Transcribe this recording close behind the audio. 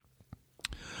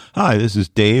Hi, this is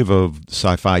Dave of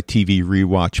Sci-Fi TV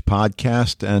Rewatch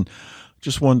Podcast, and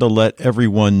just wanted to let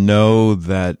everyone know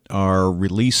that our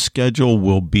release schedule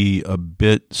will be a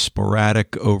bit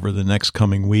sporadic over the next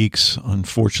coming weeks.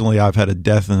 Unfortunately, I've had a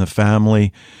death in the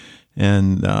family,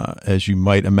 and as you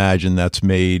might imagine, that's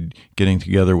made getting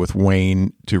together with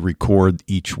Wayne to record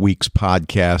each week's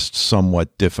podcast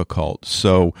somewhat difficult.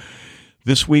 So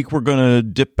this week, we're going to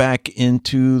dip back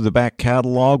into the back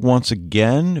catalog once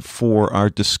again for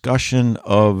our discussion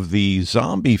of the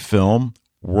zombie film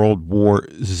World War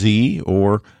Z,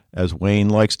 or as Wayne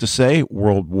likes to say,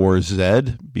 World War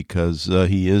Z, because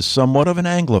he is somewhat of an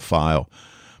Anglophile.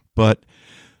 But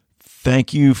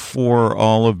thank you for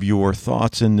all of your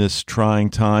thoughts in this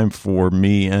trying time for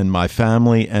me and my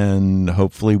family, and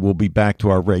hopefully we'll be back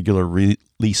to our regular release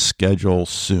schedule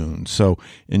soon. So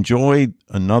enjoy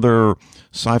another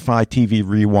Sci-Fi TV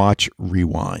Rewatch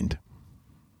Rewind.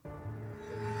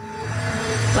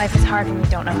 Life is hard when you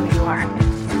don't know who you are.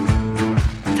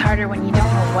 It's harder when you don't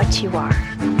know what you are.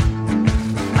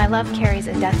 My love carries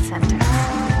a death sentence.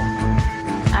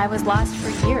 I was lost for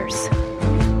years,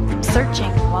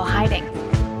 searching while hiding,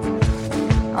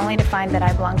 only to find that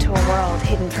I belong to a world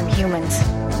hidden from humans.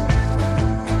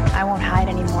 I won't hide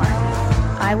anymore.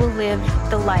 I will live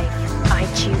the life I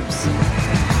choose.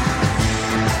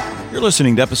 You're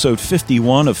listening to episode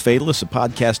 51 of Fatalist, a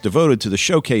podcast devoted to the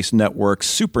Showcase Network's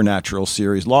supernatural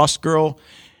series Lost Girl.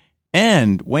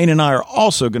 And Wayne and I are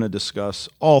also going to discuss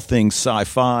all things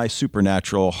sci-fi,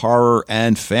 supernatural, horror,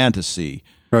 and fantasy.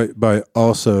 Right, by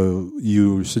also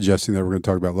you suggesting that we're going to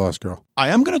talk about Lost Girl. I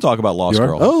am going to talk about Lost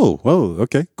Girl. Oh,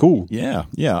 okay, cool. Yeah.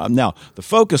 Now, the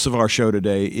focus of our show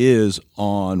today is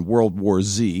on World War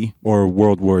Z. Or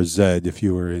World War Z if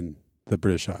you were in the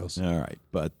British Isles. All right,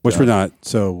 but which we're not,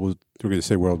 so we're going to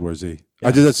say World War Z. Yeah.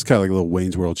 I did. That's kind of like a little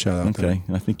Wayne's World shout out. Okay,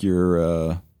 I think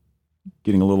you're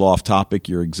getting a little off topic.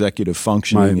 Your executive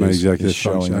functioning my is executive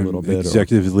showing function. a little bit.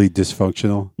 Executively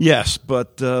dysfunctional. Yes,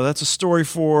 but that's a story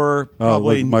for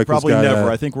probably never.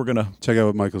 I think we're going to check out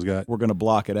what Michael's got. We're going to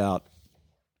block it out.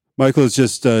 Michael's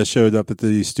just showed up at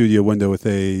the studio window with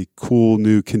a cool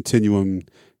new Continuum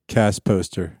cast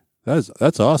poster.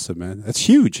 That's awesome, man. That's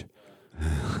huge.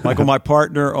 Michael, my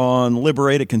partner on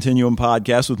Liberate, a Continuum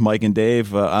podcast with Mike and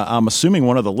Dave. I'm assuming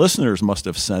one of the listeners must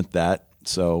have sent that.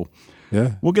 So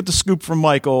yeah, we'll get the scoop from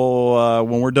Michael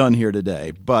when we're done here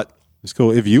today. But it's cool.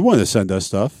 If you want to send us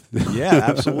stuff. Yeah,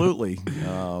 absolutely.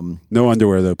 No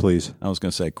underwear, though, please. I was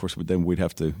going to say, of course, then we'd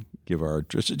have to give our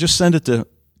address. Just send it to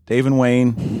Dave and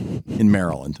Wayne in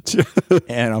Maryland,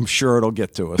 and I'm sure it'll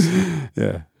get to us.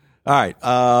 Yeah. All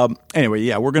right. Anyway,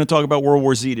 yeah, we're going to talk about World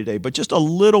War Z today, but just a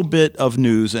little bit of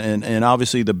news, and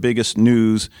obviously the biggest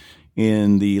news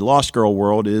in the Lost Girl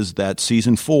world is that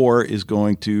season 4 is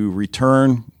going to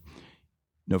return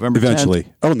November 10th.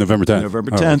 Eventually. Oh, November 10th.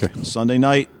 November 10th, okay. Sunday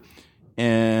night.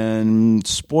 And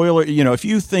spoiler, if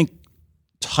you think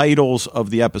titles of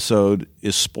the episode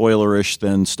is spoilerish,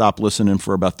 then stop listening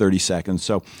for about 30 seconds.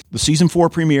 So the season 4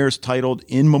 premiere is titled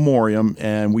In Memoriam,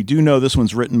 and we do know this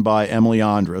one's written by Emily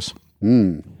Andres.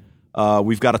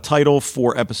 We've got a title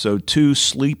for episode 2,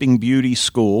 Sleeping Beauty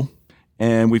School,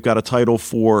 and we've got a title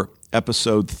for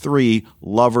episode 3,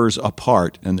 Lovers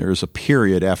Apart, and there's a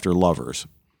period after Lovers.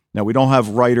 Now, we don't have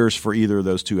writers for either of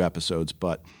those two episodes,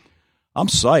 but I'm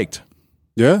psyched.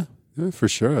 Yeah, for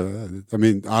sure. I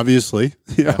mean, obviously,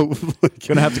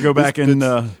 Gonna have to go back and.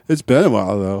 It's been a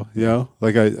while though,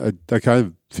 Like I kind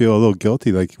of feel a little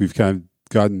guilty. Like we've kind of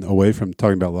gotten away from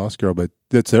talking about Lost Girl, but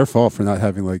it's their fault for not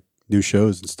having like new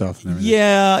shows and stuff. And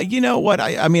yeah, you know what?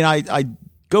 I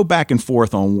go back and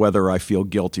forth on whether I feel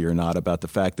guilty or not about the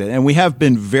fact that, and we have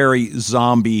been very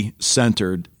zombie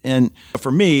centered. And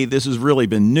for me, this has really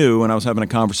been new. And I was having a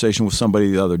conversation with somebody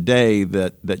the other day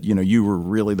that you were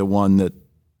really the one that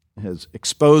has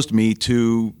exposed me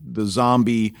to the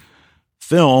zombie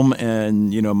film,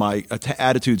 and my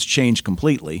attitudes changed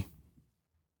completely.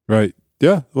 Right.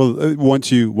 Yeah. Well,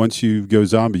 once you go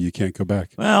zombie, you can't go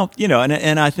back. Well,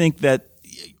 and I think that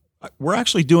we're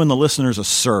actually doing the listeners a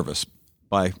service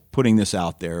by putting this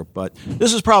out there. But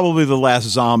this is probably the last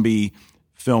zombie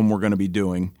film we're going to be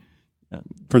doing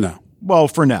for now. Well,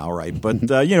 for now, right? But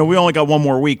we only got one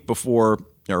more week before.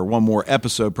 Or one more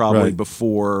episode probably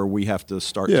before we have to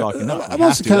start talking. No, I'm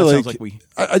also kind of like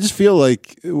I just feel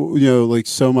like like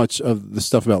so much of the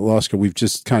stuff about Lost Girl, we've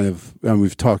just kind of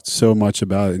we've talked so much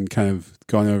about it and kind of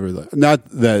gone over. Not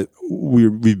that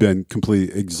we've been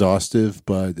completely exhaustive,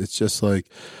 but it's just like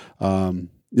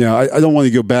I don't want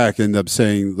to go back and end up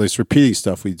saying, like, repeating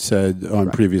stuff we'd said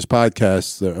on previous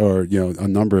podcasts or, a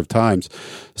number of times.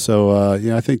 So,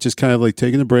 I think just kind of like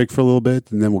taking a break for a little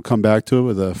bit, and then we'll come back to it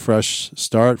with a fresh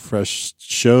start, fresh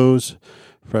shows,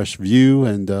 fresh view,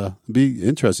 and be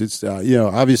interested. It's,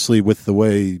 obviously with the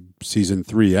way season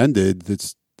 3 ended,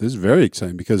 this is very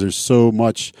exciting because there's so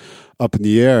much up in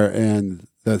the air, and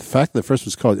the fact that the first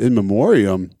was called In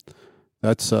Memoriam,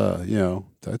 that's, who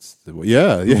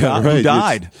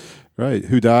died. Right.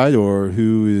 Who died, or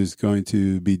who is going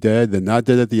to be dead and not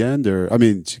dead at the end, or,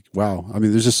 wow.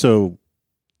 There's just so,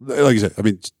 like I said,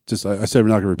 I said we're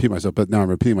not going to repeat myself, but now I'm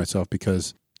repeating myself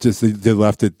because just they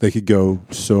left it, they could go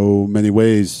so many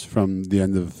ways from the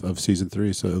end of season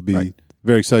 3. So it'll be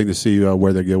very exciting to see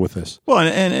where they go with this. Well,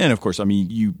 and of course,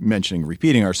 you mentioning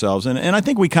repeating ourselves, and I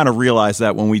think we kind of realized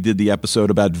that when we did the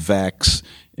episode about Vex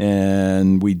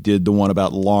and we did the one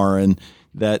about Lauren,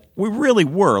 that we really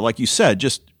were, like you said,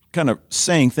 just kind of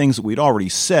saying things that we'd already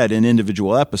said in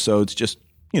individual episodes, just,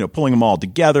 pulling them all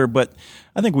together. But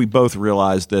I think we both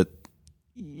realized that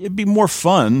it'd be more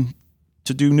fun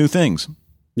to do new things.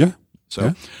 Yeah. So,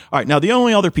 All right. Now, the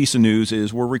only other piece of news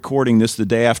is we're recording this the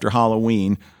day after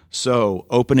Halloween. So,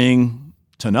 opening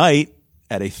tonight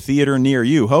at a theater near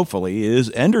you, hopefully, is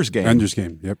Ender's Game. Ender's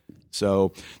Game, yep.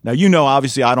 So now,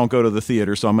 obviously I don't go to the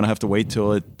theater, so I'm going to have to wait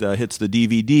till it hits the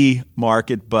DVD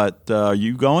market. But are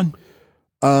you going?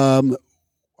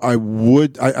 I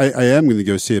would. I am going to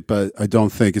go see it, but I don't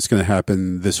think it's going to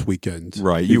happen this weekend.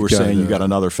 Right. You were saying you got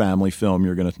another family film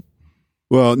you're going to.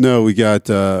 Well, no,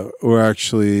 we're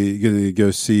actually going to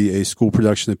go see a school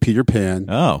production of Peter Pan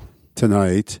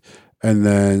tonight. And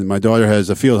then my daughter has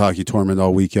a field hockey tournament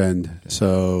all weekend.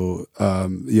 So, I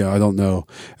don't know.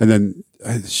 And then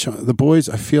the boys,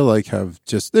 I feel like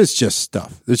there's just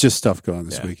stuff. There's just stuff going on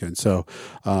this weekend. So,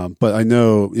 but I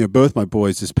know, both my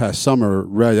boys this past summer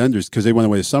read Enders because they went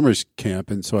away to summer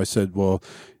camp. And so I said, well,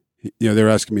 they were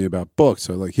asking me about books.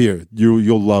 So like, here,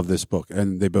 you'll love this book.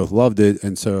 And they both loved it.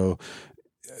 And so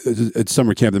at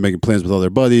summer camp, they're making plans with all their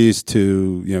buddies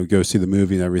to, go see the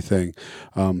movie and everything.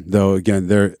 Though again,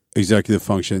 they're executive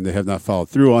function. They have not followed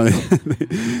through on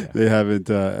it. They haven't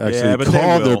actually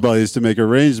called their buddies to make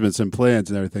arrangements and plans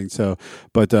and everything. So,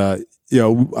 but I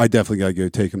definitely got to go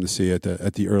take them to see it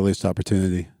at the earliest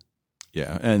opportunity.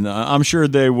 Yeah, and I'm sure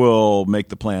they will make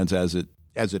the plans as it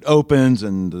opens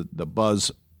and the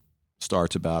buzz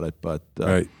starts about it. But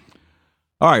right.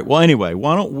 All right. Well, anyway,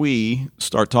 why don't we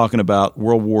start talking about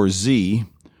World War Z,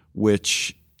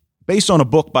 which based on a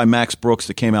book by Max Brooks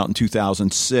that came out in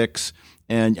 2006.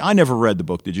 And I never read the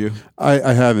book. Did you?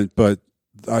 I haven't, but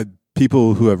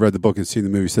people who have read the book and seen the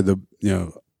movie said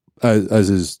as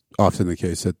is often the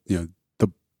case, that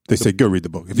they say go read the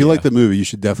book. If you like the movie, you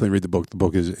should definitely read the book. The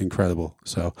book is incredible.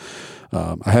 So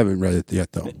I haven't read it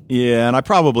yet, though. Yeah, and I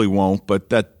probably won't, but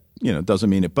that doesn't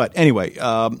mean it. But anyway,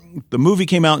 the movie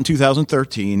came out in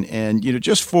 2013, and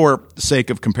just for the sake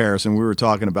of comparison, we were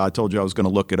talking about. I told you I was going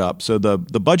to look it up. So the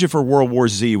budget for World War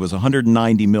Z was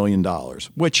 $190 million,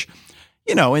 which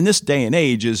in this day and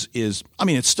age is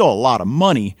it's still a lot of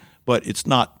money, but it's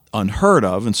not unheard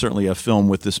of, and certainly a film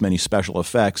with this many special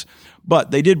effects.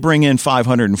 But they did bring in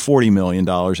 $540 million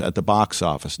at the box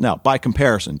office. Now, by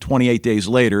comparison, 28 days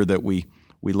later that we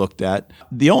looked at,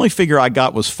 the only figure I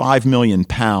got was £5 million.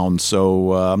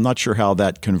 So I'm not sure how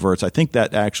that converts. I think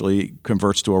that actually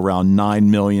converts to around $9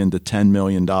 million to $10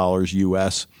 million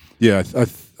US. Yeah, I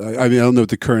don't know what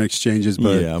the current exchange is,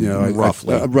 but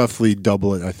roughly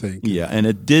double it, I think. Yeah, and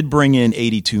it did bring in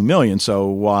 $82 million. So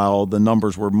while the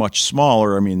numbers were much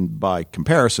smaller, by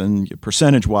comparison,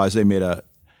 percentage-wise, they made a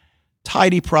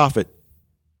tidy profit.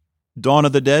 Dawn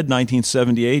of the Dead,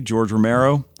 1978, George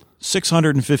Romero,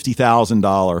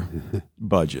 $650,000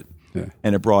 budget,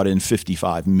 and it brought in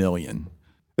 $55 million.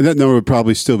 And that number would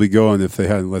probably still be going if they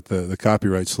hadn't let the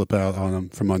copyright slip out on them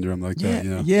from under them like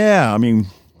that. Yeah,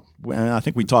 I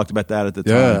think we talked about that at the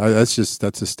time. Yeah, that's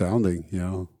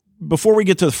astounding. Before we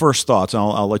get to the first thoughts,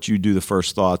 I'll let you do the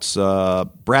first thoughts.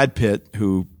 Brad Pitt,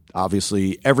 who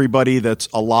obviously everybody that's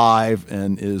alive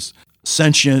and is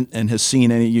sentient and has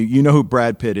seen any, you know who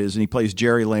Brad Pitt is, and he plays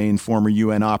Jerry Lane, former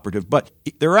UN operative. But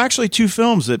there are actually two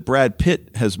films that Brad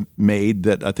Pitt has made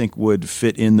that I think would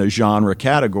fit in the genre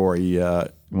category.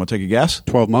 You want to take a guess?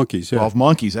 12 Monkeys. Yeah. 12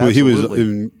 Monkeys.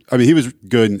 Absolutely. He was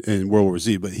good in World War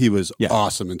Z, but he was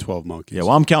awesome in 12 Monkeys. Yeah.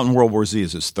 Well, I'm counting World War Z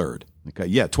as his third. Okay.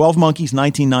 Yeah. 12 Monkeys,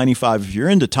 1995. If you're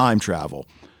into time travel,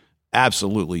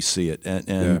 absolutely see it.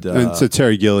 And it's a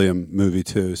Terry Gilliam movie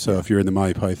too. So if you're in the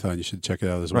Monty Python, you should check it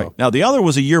out as well. Now the other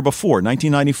was a year before,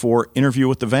 1994, Interview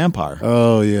with the Vampire.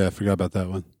 Oh yeah, I forgot about that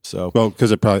one. So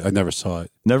because I never saw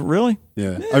it. Never really.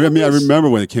 Yeah, I remember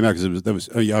when it came out because that was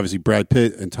obviously Brad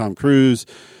Pitt and Tom Cruise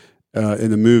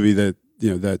in the movie that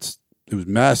it was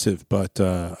massive. But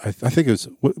I think it was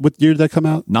what year did that come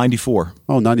out? 94.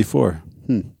 Oh, 94.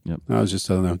 Yep. I was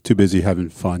just I don't know too busy having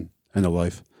fun and a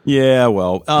life. Yeah,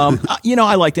 well,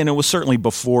 I liked it. And it was certainly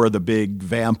before the big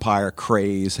vampire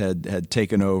craze had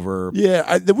taken over.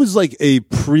 Yeah, there was like a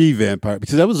pre-vampire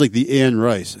because that was like the Anne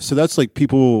Rice. So that's like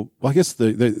people. Well, I guess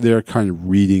they're kind of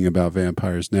reading about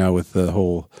vampires now with the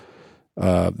whole.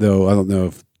 Though I don't know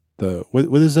if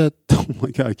what is that? Oh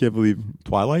my god, I can't believe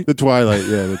Twilight. The Twilight,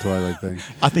 yeah, the Twilight thing.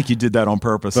 I think you did that on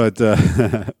purpose.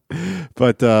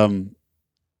 But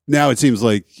now it seems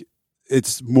like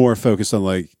it's more focused on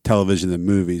like television than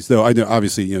movies. Though I know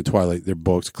obviously Twilight, they're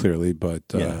books clearly, but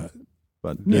I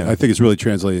think it's really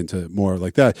translated into more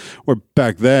like that. Where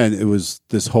back then it was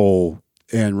this whole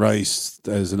Anne Rice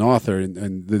as an author,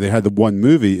 and they had the one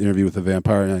movie, Interview with the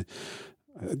Vampire, and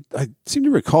I seem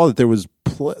to recall that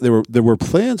there were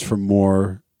plans for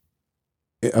more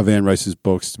of Anne Rice's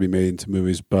books to be made into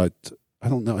movies, but I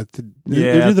don't know. Did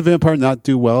Interview the Vampire not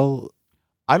do well?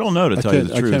 I don't know, to tell you the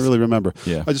truth. I can't really remember.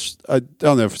 Yeah. I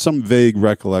don't know. For some vague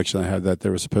recollection I had that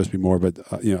there was supposed to be more, but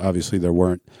obviously there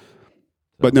weren't.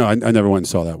 But no, I never went and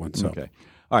saw that one. So. Okay.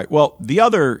 All right. Well, the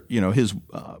other, his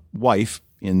wife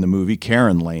in the movie,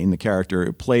 Karen Lane, the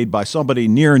character played by somebody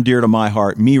near and dear to my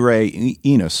heart, Mireille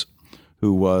Enos,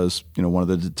 who was, one of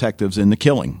the detectives in The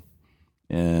Killing.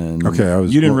 And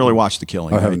you didn't really watch The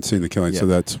Killing. I haven't seen The Killing, so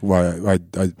that's why I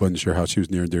wasn't sure how she was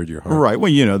near and dear to your heart. Right.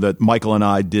 Well, that Michael and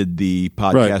I did the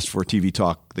podcast for TV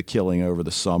Talk, The Killing, over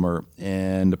the summer,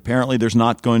 and apparently there's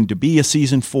not going to be a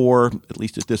season 4, at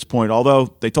least at this point,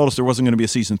 although they told us there wasn't going to be a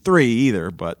season 3 either.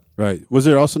 But right. Was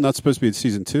there also not supposed to be a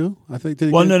season 2, I think?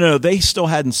 No. They still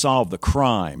hadn't solved the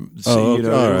crime. So, it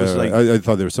was like, I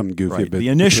thought there was something goofy the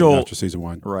initial after season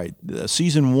 1. Right.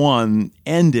 Season 1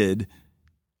 ended,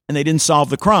 and they didn't solve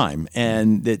the crime,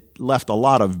 and it left a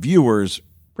lot of viewers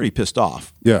pretty pissed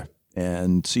off. Yeah.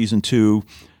 And season 2,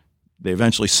 they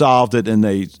eventually solved it, and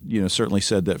they certainly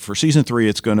said that for season 3,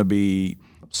 it's going to be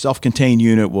self-contained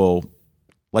unit. Will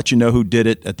let you know who did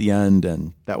it at the end,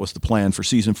 and that was the plan for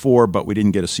season 4, but we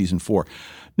didn't get a season 4.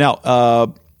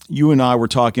 Now, you and I were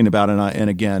talking about, and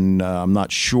again, I'm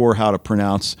not sure how to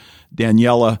pronounce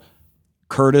Daniela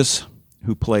Curtis,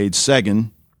 who played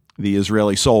Segan, the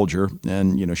Israeli soldier,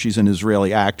 and she's an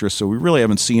Israeli actress, so we really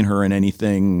haven't seen her in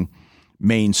anything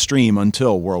mainstream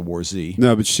until World War Z.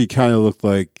 No, but she kind of looked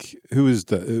like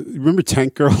remember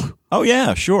Tank Girl? Oh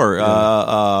yeah, sure. Yeah.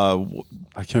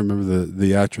 I can't remember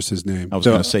the actress's name. I was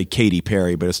going to say Katy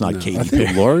Perry, but it's not Katy I think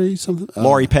Perry. Laurie something.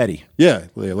 Laurie Petty. Yeah,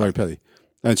 Laurie Petty,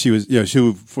 and she was there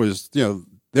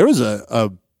was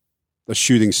a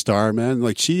shooting star, man.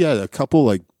 Like she had a couple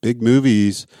like big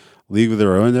movies. League of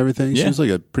Their Own and everything. Yeah. She was like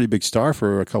a pretty big star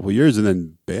for a couple of years, and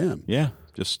then bam. Yeah,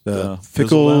 just the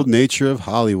fickle nature of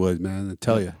Hollywood, man. I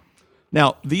tell you.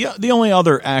 Now, the only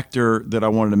other actor that I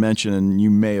wanted to mention, and you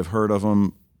may have heard of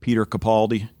him, Peter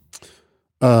Capaldi.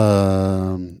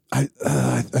 I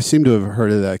seem to have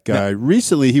heard of that guy.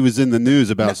 Recently, he was in the news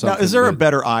about something. Now, is there a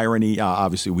better irony?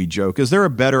 Obviously, we joke. Is there a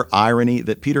better irony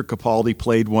that Peter Capaldi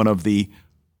played one of the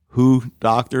WHO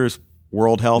doctors,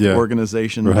 World Health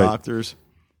Organization doctors?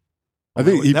 I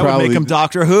think that would make him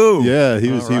Doctor Who. Yeah,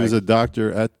 he was a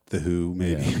doctor at the WHO,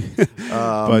 maybe.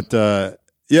 Yeah. But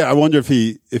I wonder if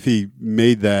he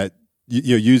made that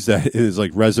used that in his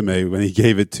like resume when he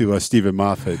gave it to Stephen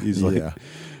Moffat. He's like,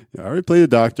 I already played a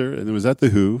doctor, and it was at the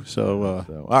WHO. So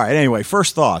all right. Anyway,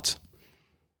 first thoughts.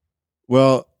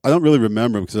 Well, I don't really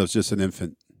remember because I was just an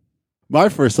infant. My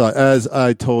first thought, as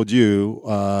I told you,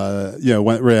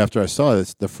 right after I saw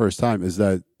this the first time, is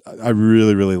that I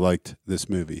really, really liked this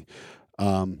movie.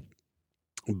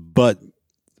 But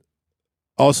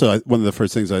also, one of the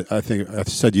first things I think I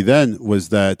said to you then was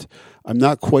that I'm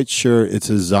not quite sure it's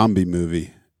a zombie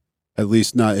movie, at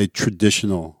least not a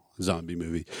traditional zombie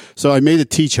movie. So I made a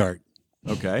T-chart.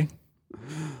 Okay.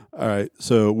 All right.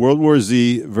 So World War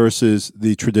Z versus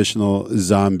the traditional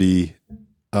zombie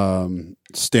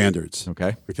standards.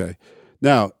 Okay. Okay.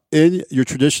 Now, in your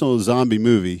traditional zombie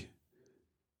movie,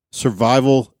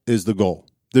 survival is the goal.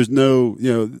 There's no,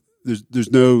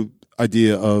 there's no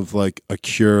idea of like a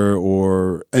cure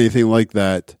or anything like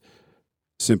that.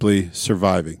 Simply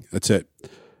surviving. That's it.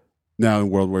 Now in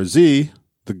World War Z,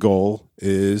 the goal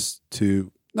is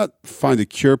to not find a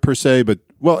cure per se, but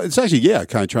Well, it's actually,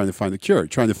 kind of trying to find the cure,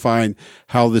 trying to find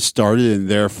how this started and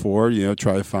therefore,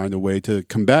 try to find a way to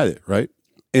combat it, right?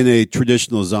 In a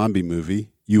traditional zombie movie,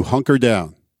 you hunker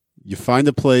down. You find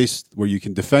a place where you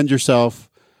can defend yourself,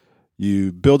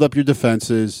 you build up your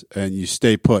defenses, and you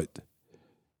stay put.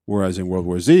 Whereas in World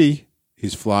War Z,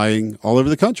 he's flying all over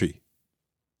the country.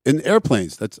 In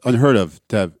airplanes, that's unheard of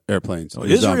to have airplanes. Well,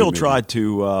 Israel tried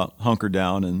to hunker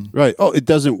down and right. Oh, it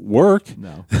doesn't work.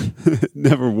 No, it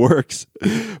never works.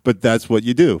 But that's what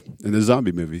you do in a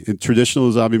zombie movie. In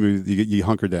traditional zombie movie, you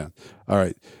hunker down. All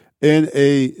right. In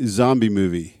a zombie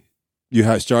movie, you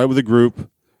start with a group,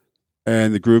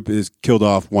 and the group is killed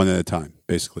off one at a time,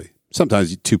 basically.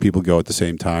 Sometimes two people go at the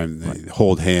same time, and they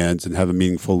hold hands and have a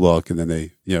meaningful look, and then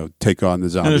they, take on the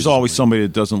zombies. And there's always somebody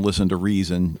that doesn't listen to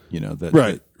reason,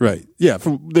 Right. Yeah.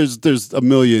 There's a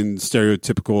million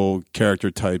stereotypical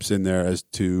character types in there as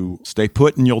to stay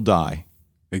put and you'll die.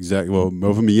 Exactly. Well,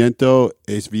 movimiento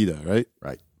es vida, right?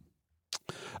 Right.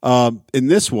 In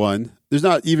this one, there's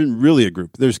not even really a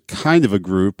group. There's kind of a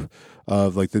group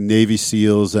of like the Navy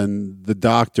SEALs and the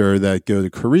doctor that go to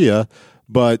Korea,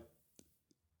 but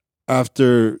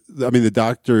the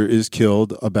doctor is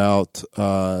killed about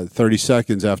 30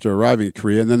 seconds after arriving at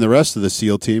Korea, and then the rest of the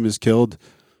SEAL team is killed,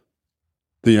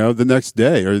 the next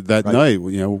day or that night,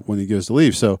 when he goes to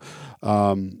leave. So,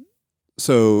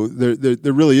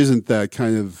 there really isn't that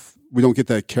kind of, we don't get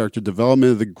that character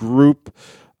development of the group.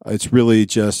 It's really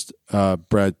just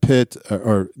Brad Pitt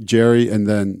or Jerry, and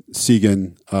then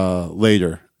Segan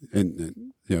later,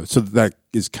 and so that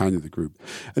is kind of the group,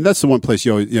 and that's the one place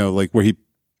like where he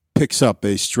picks up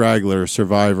a straggler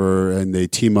survivor and they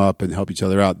team up and help each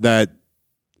other out. That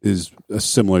is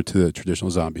similar to the traditional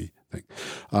zombie thing.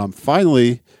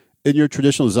 Finally, in your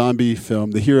traditional zombie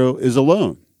film, the hero is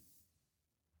alone.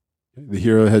 The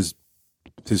hero has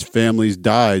his family's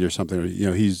died or something. Or,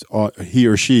 he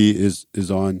or she is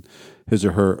on his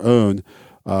or her own.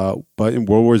 But in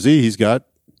World War Z, he's got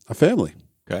a family.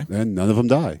 Okay, and none of them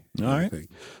die. All right.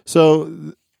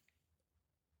 So,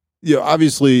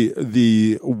 obviously,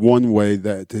 the one way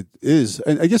that it is,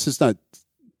 and I guess it's not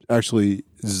actually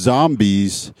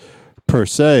zombies per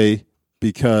se,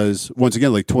 because once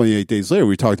again, like 28 Days Later,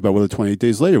 we talked about whether 28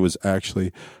 Days Later was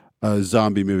actually a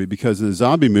zombie movie, because in a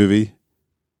zombie movie,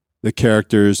 the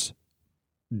characters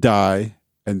die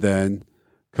and then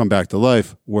come back to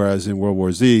life, whereas in World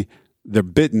War Z, they're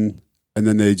bitten and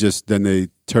then they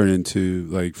turn into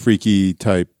like freaky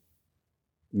type,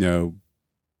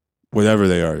 whatever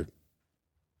they are.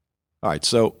 All right,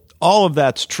 so all of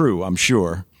that's true, I'm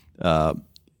sure.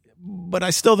 But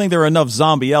I still think there are enough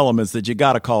zombie elements that you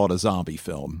got to call it a zombie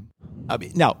film. I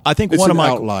mean, now, I think it's one of my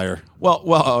outlier. Well,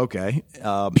 okay.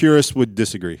 Purists would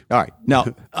disagree. All right. Now,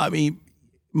 I mean,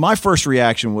 my first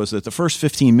reaction was that the first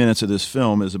 15 minutes of this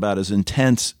film is about as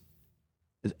intense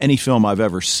as any film I've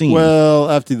ever seen.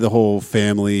 Well, after the whole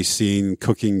family scene,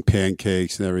 cooking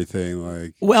pancakes and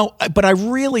everything, but I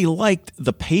really liked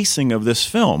the pacing of this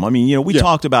film. I mean, we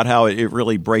talked about how it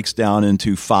really breaks down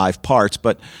into 5 parts,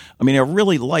 but I mean, I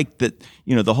really liked that,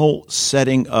 the whole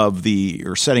setting up of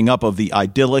the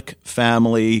idyllic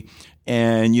family,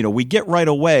 and we get right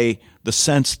away the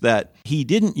sense that he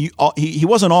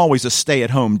wasn't always a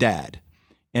stay-at-home dad,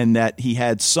 and that he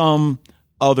had some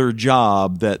other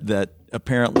job that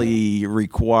apparently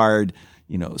required,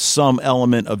 some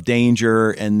element of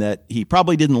danger, and that he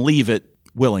probably didn't leave it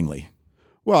willingly.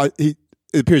 Well, it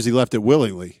appears he left it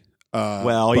willingly.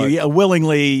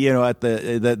 Willingly,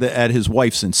 at his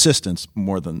wife's insistence,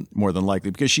 more than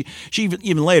likely, because she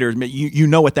even later admit, you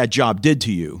know what that job did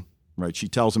to you, right? She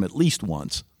tells him at least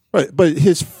once. Right, but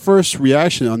his first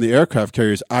reaction on the aircraft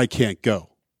carrier is, "I can't go."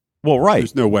 Well, right.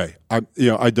 There's no way. I'm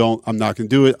not going to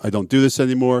do it. I don't do this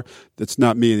anymore. That's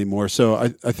not me anymore. So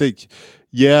I think,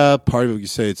 part of it you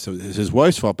say it's his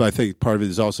wife's fault, but I think part of it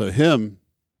is also him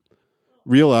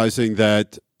realizing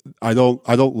that I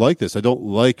don't like this. I don't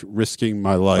like risking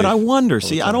my life. But I wonder.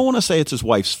 See, I don't want to say it's his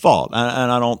wife's fault, and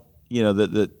I don't,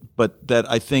 but that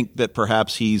I think that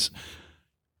perhaps he's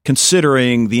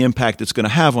considering the impact it's going to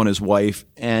have on his wife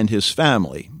and his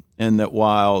family. And that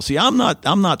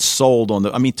I'm not sold on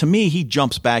to me, he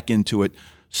jumps back into it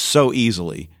so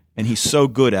easily, and he's so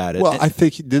good at it. Well, I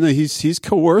think he's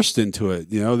coerced into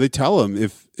it. They tell him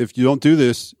if you don't do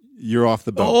this, you're off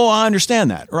the boat. Oh, I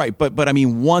understand that, right? But I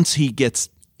mean, once he gets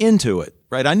into it,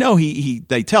 right? I know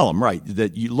they tell him, right,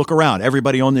 that you look around,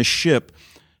 everybody on this ship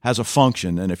has a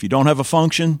function, and if you don't have a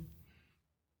function,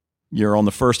 you're on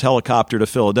the first helicopter to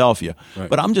Philadelphia. Right.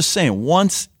 But I'm just saying,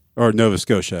 or Nova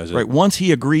Scotia, as right. Once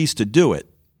he agrees to do it,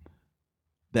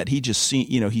 that he just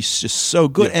he's just so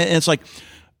good, and it's like,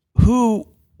 who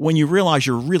when you realize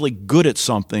you're really good at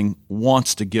something,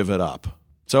 wants to give it up.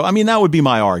 So, I mean, that would be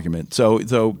my argument. So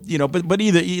but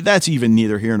either that's even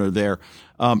neither here nor there.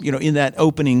 In that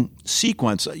opening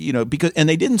sequence, because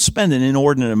they didn't spend an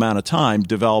inordinate amount of time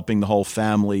developing the whole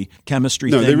family chemistry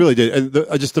thing. No, they really did.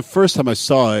 And just the first time I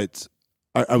saw it,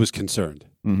 I was concerned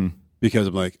because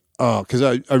I'm like, because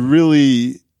I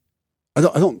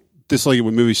don't dislike it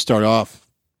when movies start off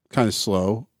kind of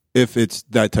slow if it's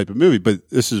that type of movie. But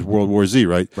this is World War Z,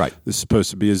 right? Right. This is supposed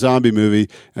to be a zombie movie,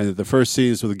 and the first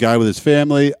scene is with a guy with his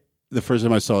family. The first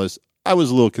time I saw this, I was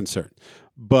a little concerned.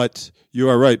 But you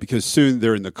are right, because soon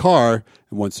they're in the car,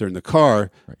 and once they're in the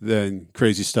car, then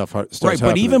crazy stuff starts happening.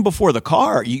 But even before the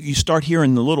car, you start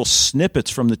hearing the little snippets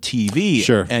from the TV,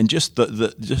 sure, and just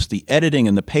the editing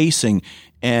and the pacing.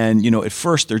 And at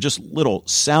first they're just little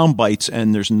sound bites,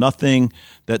 and there's nothing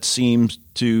that seems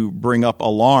to bring up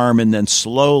alarm. And then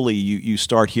slowly you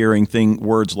start hearing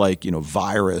words like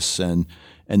virus, and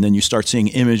then you start seeing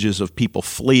images of people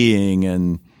fleeing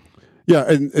and. Yeah,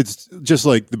 and it's just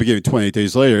like the beginning of 28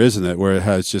 Days Later, isn't it? Where it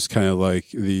has just kind of like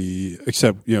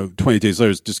except 28 Days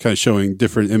Later is just kind of showing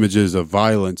different images of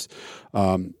violence.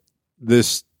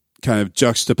 This kind of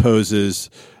juxtaposes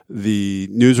the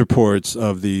news reports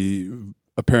of the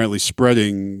apparently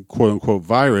spreading quote unquote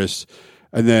virus,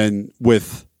 and then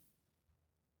with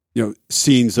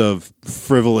scenes of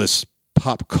frivolous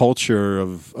pop culture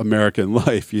of American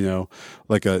life,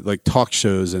 like talk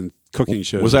shows and cooking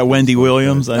shows. Was that Wendy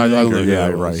Williams? I don't know. Yeah,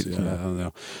 right. Yeah, I don't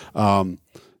know.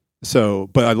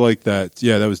 But I like that.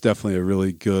 Yeah, that was definitely a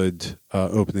really good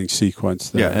opening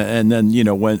sequence there. Yeah, and then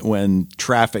when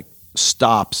traffic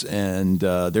stops and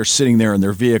they're sitting there in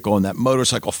their vehicle, and that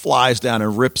motorcycle flies down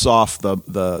and rips off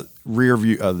the rear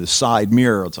view, the side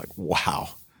mirror. It's like, wow,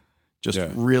 just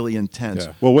really intense.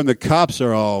 Yeah. Well, when the cops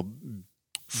are all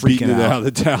freaking it out of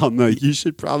the town, you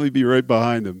should probably be right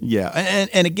behind them. Yeah,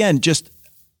 and again, just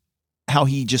how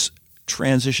he just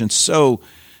transitions so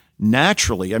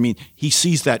naturally. I mean, he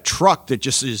sees that truck that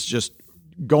is just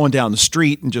going down the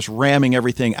street and just ramming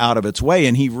everything out of its way,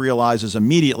 and he realizes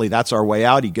immediately that's our way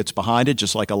out. He gets behind it,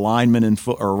 just like a lineman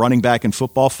or running back in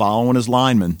football following his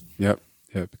lineman. Yep.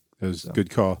 That was a good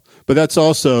call. But that's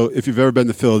also, if you've ever been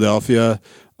to Philadelphia,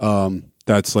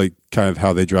 that's like kind of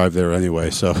how they drive there anyway.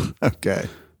 So okay.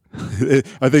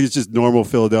 I think it's just normal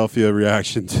Philadelphia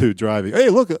reaction to driving. Hey,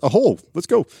 look, a hole. Let's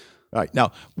go. All right.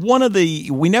 Now,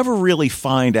 we never really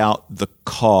find out the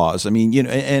cause. I mean,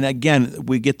 and again,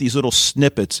 we get these little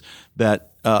snippets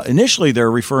that initially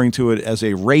they're referring to it as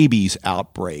a rabies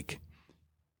outbreak.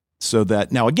 So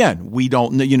that now, again, we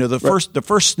don't know, the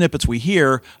first snippets we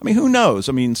hear, I mean, who knows?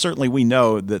 I mean, certainly we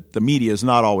know that the media is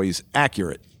not always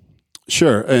accurate.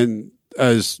 Sure. And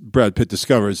as Brad Pitt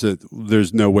discovers, that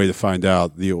there's no way to find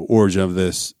out the origin of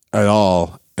this at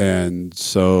all. And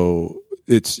so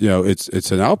it's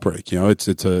an outbreak.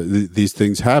 These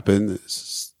things happen,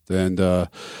 and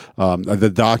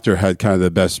the doctor had kind of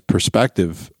the best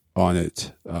perspective on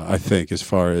it, I think, as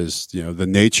far as the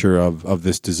nature of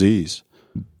this disease.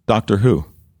 Doctor Who,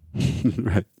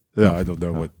 right? No, I don't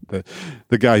know what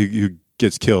the guy who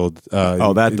gets killed.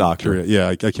 That doctor. Korea. Yeah,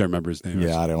 I can't remember his name.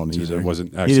 Yeah, I don't either. I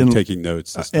wasn't actually taking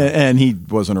notes. And he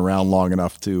wasn't around long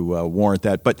enough to warrant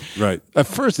that. But right at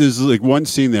first, there's like one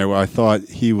scene there where I thought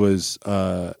he was.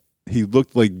 He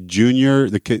looked like Junior,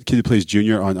 the kid who plays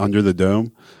Junior on Under the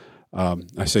Dome.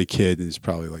 I say kid, and he's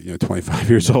probably like 25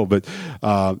 years old, but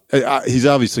he's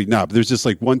obviously not. But there's just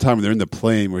like one time when they're in the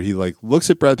plane where he like looks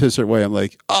at Brad Pitt a certain way. I'm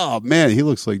like, oh man, he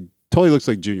totally looks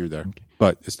like Junior there,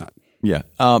 but it's not. Yeah.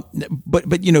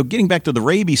 But getting back to the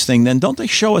rabies thing, then don't they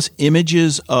show us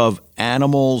images of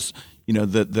animals,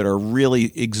 that are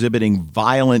really exhibiting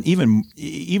violent,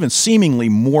 even seemingly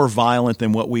more violent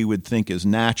than what we would think is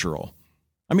natural?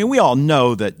 I mean, we all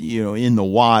know that, in the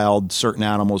wild, certain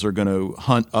animals are going to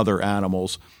hunt other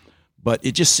animals, but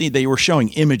they were showing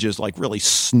images like really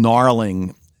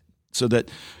snarling, so that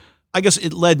I guess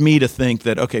it led me to think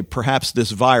that, okay, perhaps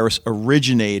this virus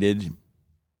originated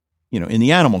in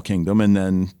the animal kingdom, and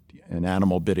then an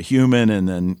animal bit a human, and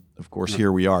then, of course,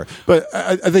 here we are. But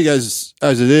I think as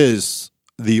it is,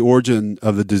 the origin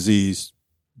of the disease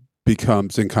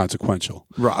becomes inconsequential.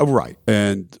 Right.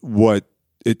 And what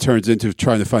it turns into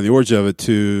trying to find the origin of it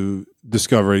to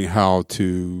discovering how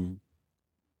to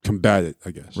combat it,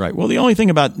 I guess. Right. Well, the only thing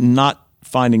about not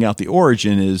finding out the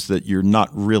origin is that you're not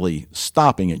really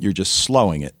stopping it. You're just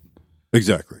slowing it.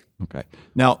 Exactly. Okay.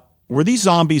 Now, were these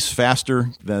zombies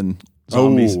faster than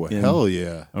zombies? Oh, hell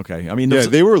yeah. Okay. I mean,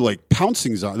 they were like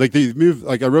pouncing zombies. Like they moved,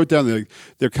 like I wrote down,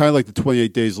 they're kind of like the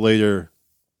 28 Days Later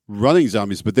running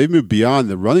zombies, but they've moved beyond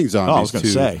the running zombies. I was going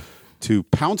to say. to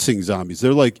pouncing zombies.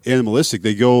 They're like animalistic.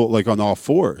 They go like on all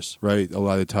fours, right? A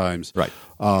lot of times. Right.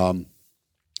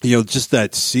 Just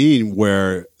that scene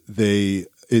where they,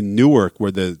 in Newark,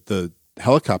 where the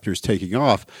helicopter is taking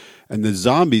off and the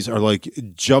zombies are like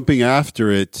jumping after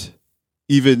it,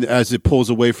 even as it pulls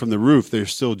away from the roof, they're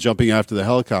still jumping after the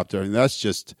helicopter. And that's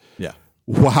just,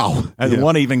 wow. And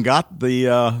one even got the...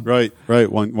 Right.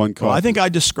 One call. Well, I think I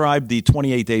described the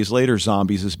 28 Days Later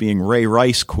zombies as being Ray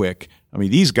Rice quick. I mean,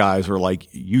 these guys were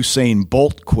like Usain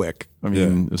Bolt quick. I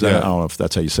mean, I don't know if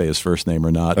that's how you say his first name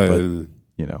or not, but you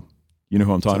know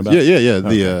who I'm talking about? Yeah.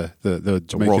 Okay. The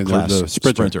Jamaican, world-class the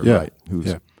sprinter, right?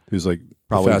 Who's like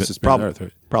probably the fastest man on earth,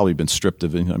 right? Probably been stripped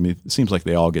of it. I mean, it seems like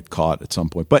they all get caught at some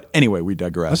point. But anyway, we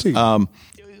digress.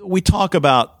 We talk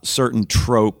about certain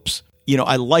tropes.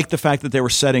 I like the fact that they were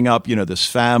setting up, this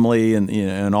family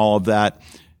and all of that.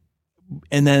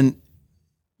 And then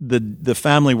the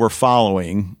family we're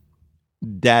following,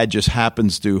 Dad just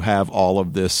happens to have all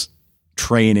of this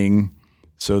training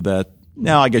so that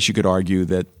now I guess you could argue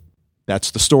that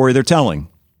that's the story they're telling.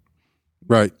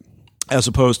 Right. As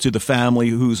opposed to the family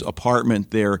whose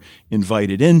apartment they're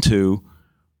invited into,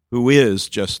 who is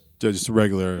just a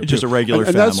regular and family.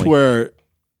 And that's where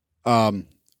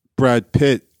Brad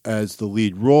Pitt as the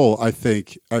lead role, I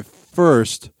think, at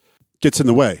first gets in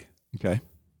the way. Okay.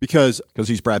 Because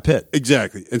he's Brad Pitt.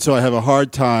 Exactly. And so I have a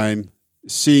hard time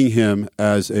seeing him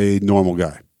as a normal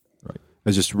guy. Right.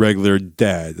 As just regular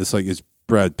dad. It's like it's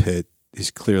Brad Pitt. He's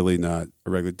clearly not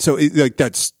a regular. So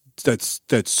that's that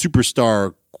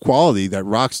superstar quality, that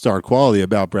rock star quality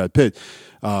about Brad Pitt.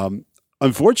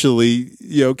 Unfortunately,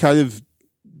 kind of,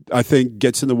 I think,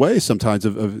 gets in the way sometimes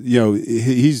of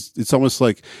it's almost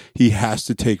like he has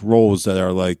to take roles that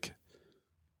are like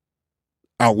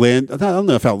I don't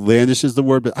know if outlandish is the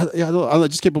word, but I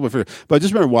just can't put my finger. But I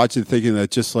just remember watching, thinking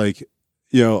that just like,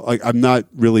 I'm not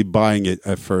really buying it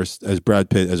at first as Brad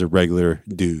Pitt as a regular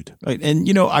dude. Right. And,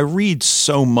 I read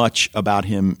so much about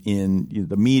him in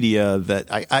the media that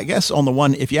I guess on the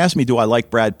one, if you ask me, do I like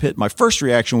Brad Pitt? My first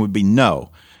reaction would be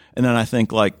no. And then I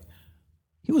think like,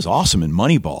 he was awesome in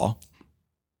Moneyball.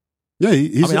 Yeah.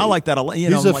 I like that a lot.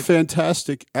 He's a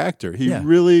fantastic actor. He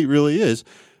really, really is.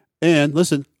 And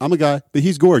listen, I'm a guy, but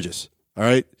he's gorgeous. All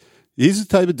right. He's the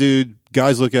type of dude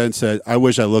guys look at and said, I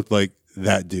wish I looked like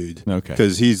that dude. Okay.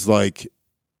 Because he's like,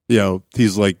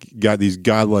 he's like got these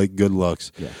godlike good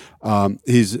looks. Yeah. But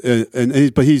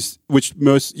he's, which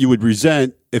most you would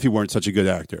resent if he weren't such a good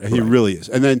actor. And he really is.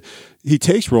 And then he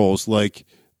takes roles like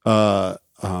 12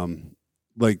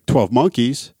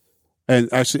 Monkeys.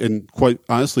 And actually, and quite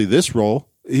honestly, this role,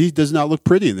 he does not look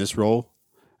pretty in this role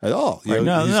at all.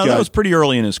 That was pretty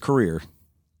early in his career.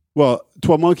 Well,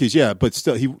 12 Monkeys, yeah, but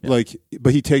still,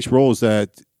 but he takes roles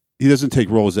that he doesn't take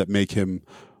roles that make him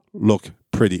look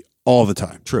pretty all the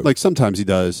time. True. Like sometimes he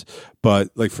does, but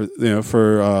like for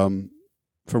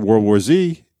World War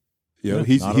Z,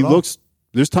 he looks.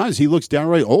 There's times he looks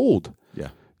downright old.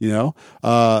 Yeah.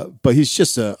 But he's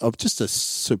just a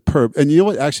superb. And you know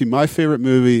what? Actually, my favorite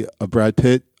movie of Brad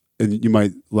Pitt, and you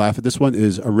might laugh at this one,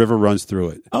 is A River Runs Through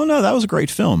It. Oh no, that was a great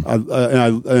film. I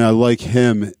like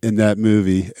him in that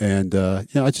movie, and I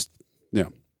know. Was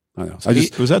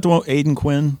that the one Aidan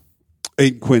Quinn?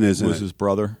 Aidan Quinn was his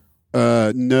brother.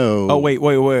 No. Oh wait.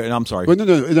 I'm sorry. Well,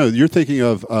 no. You're thinking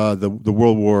of the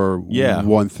World War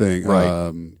I thing.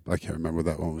 Right. I can't remember what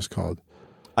that one was called.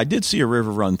 I did see A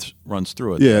River runs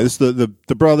through it. Yeah, it's the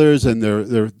brothers, and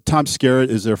they're Tom Skerritt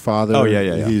is their father. Oh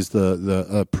yeah. He's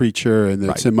the preacher, and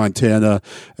it's in Montana,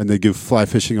 and they go fly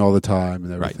fishing all the time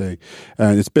and everything. Right.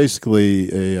 And it's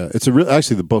basically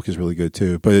actually the book is really good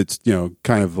too, but it's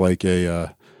kind of like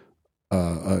an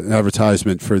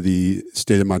advertisement for the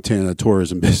state of Montana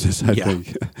tourism business, I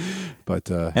think.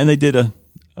 But and they did a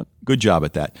good job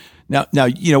at that. Now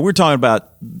we're talking about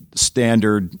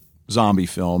standard zombie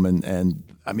film, and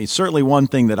I mean, certainly one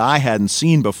thing that I hadn't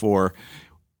seen before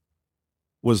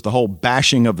was the whole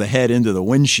bashing of the head into the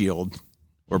windshield,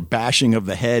 or bashing of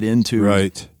the head into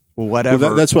whatever.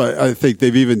 Well, that's why I think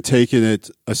they've even taken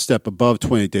it a step above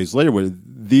 28 Days Later, where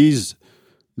these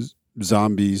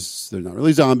zombies, they're not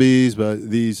really zombies, but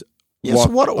these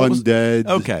undead.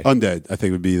 Undead, I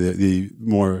think would be the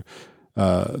more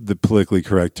the politically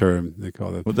correct term they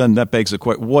call it. Well, then that begs the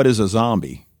question: what is a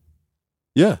zombie?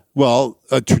 Yeah, well,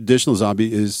 a traditional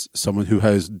zombie is someone who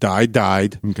has died,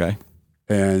 okay,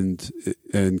 and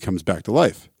comes back to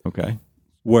life. Okay.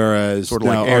 Whereas sort of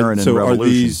like Aaron in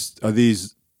Revolution. Are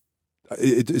these?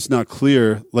 It's not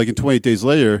clear. Like in 28 Days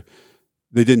Later,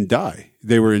 they didn't die;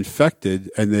 they were infected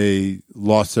and they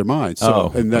lost their minds.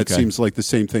 So, and that seems like the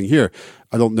same thing here.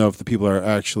 I don't know if the people are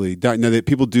actually dying. Now,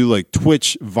 people do like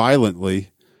twitch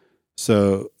violently.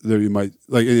 So there you might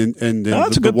like, and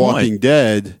that's a The good Walking point.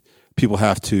 Dead, people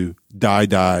have to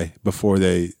die before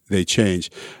they change.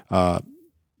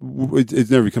 It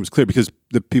never becomes clear because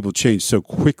the people change so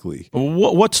quickly.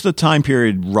 What's the time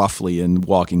period roughly in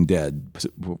Walking Dead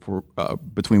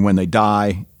between when they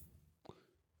die?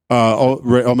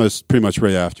 Almost pretty much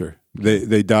right after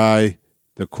they die,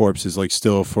 the corpse is like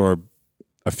still for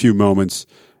a few moments,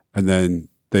 and then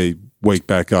they wake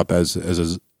back up as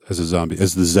a zombie,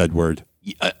 as the Z word.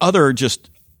 Other just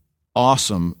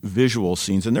awesome visual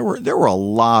scenes, and there were a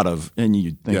lot of, and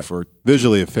you'd think for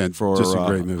visually just a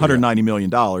great movie, $190 million.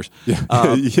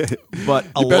 But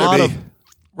a lot of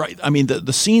right. I mean,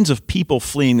 the scenes of people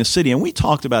fleeing the city, and we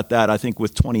talked about that. I think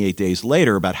with 28 Days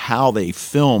Later about how they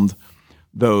filmed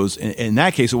those. In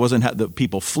that case, it wasn't the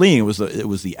people fleeing; it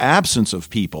was the absence of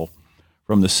people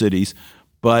from the cities,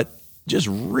 but just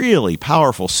really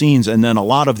powerful scenes. And then a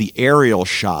lot of the aerial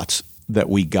shots that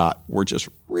we got were just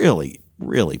really,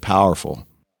 really powerful.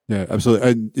 Yeah,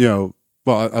 absolutely. And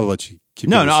well, I'll let you keep.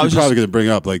 No, going. I was probably going to bring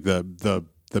up like the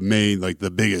main, like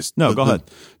the biggest. No, go ahead.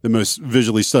 The most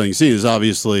visually stunning scene is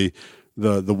obviously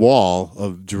the wall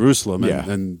of Jerusalem,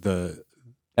 and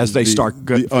as they start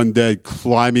the undead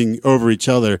climbing over each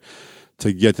other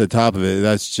to get to the top of it.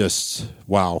 That's just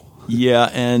wow. Yeah,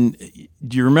 and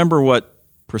do you remember what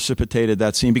precipitated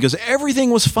that scene? Because everything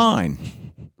was fine.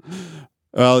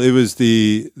 Well, it was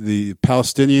the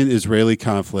Palestinian-Israeli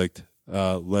conflict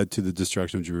led to the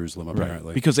destruction of Jerusalem, apparently.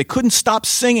 Right. Because they couldn't stop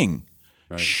singing.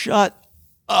 Right. Shut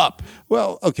up.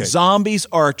 Well, okay. Zombies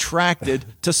are attracted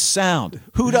to sound.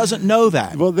 Who doesn't know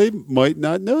that? Well, they might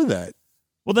not know that.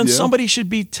 Well, then somebody should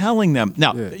be telling them.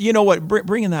 Now, you know what?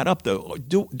 Bringing that up, though,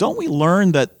 don't we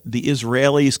learn that the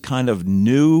Israelis kind of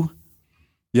knew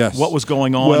what was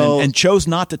going on and chose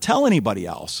not to tell anybody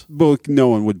else? Well, no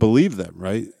one would believe them,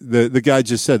 right? The guy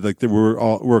just said like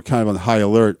we're kind of on high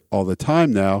alert all the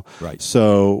time now. Right.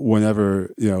 So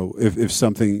whenever if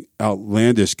something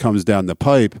outlandish comes down the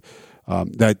pipe,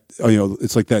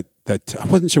 it's like that. I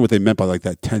wasn't sure what they meant by like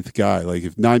that 10th guy. Like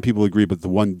if 9 people agree, but the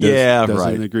one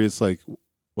doesn't agree, it's like,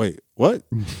 wait, what?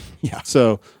 Yeah.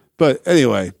 So, but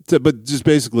anyway, but just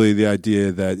basically the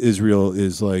idea that Israel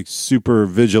is like super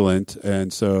vigilant,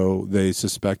 and so they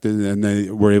suspected, and they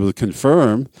were able to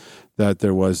confirm that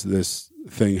there was this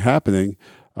thing happening.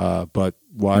 But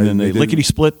why? And then they lickety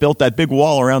split built that big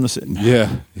wall around the city.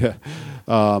 Yeah.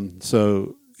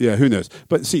 So yeah, who knows?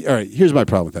 But see, all right, here's my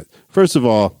problem with that. First of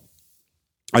all,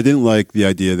 I didn't like the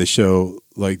idea they show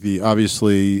like the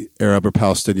obviously Arab or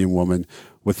Palestinian woman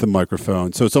with the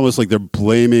microphone. So it's almost like they're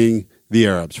blaming the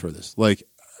Arabs for this. Like,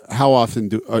 how often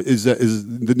is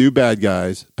the new bad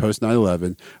guys post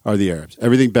 9/11 are the Arabs?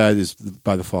 Everything bad is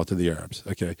by the fault of the Arabs.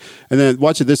 Okay, and then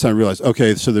watch it this time and realize,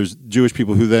 okay, so there's Jewish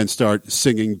people who then start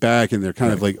singing back, and they're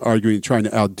kind of like arguing, trying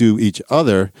to outdo each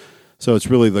other. So it's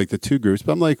really like the two groups.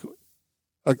 But I'm like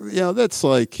that's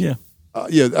like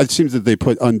it seems that they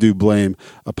put undue blame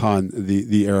upon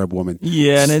the Arab woman.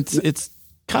 Yeah, and it's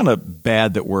kind of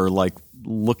bad that we're like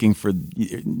looking for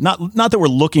not that we're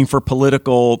looking for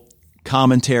political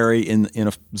commentary in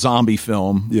a zombie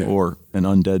film or an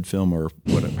undead film or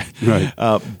whatever. Right.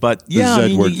 But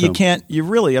you can't. You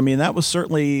really. I mean, that was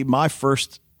certainly my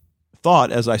first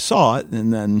thought as I saw it,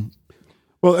 and then.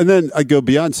 Well, and then I go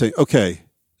beyond saying, okay,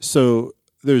 so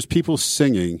there's people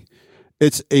singing.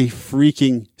 It's a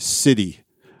freaking city.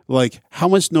 Like, how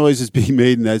much noise is being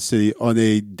made in that city on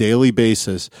a daily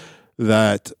basis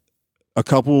that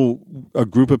a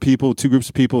group of people, 2 groups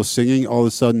of people singing all of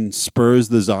a sudden spurs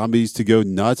the zombies to go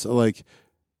nuts? Like,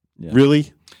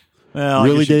 really? Well,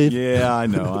 really, Dave? Yeah, I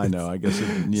know. I guess.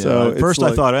 So at first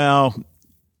I thought,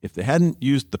 if they hadn't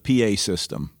used the PA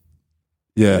system,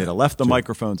 they'd have left the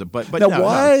microphones. But now,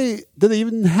 why do they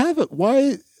even have it?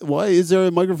 Why is there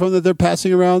a microphone that they're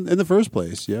passing around in the first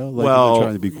place? Yeah, they're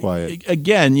trying to be quiet.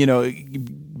 Again,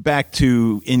 back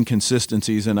to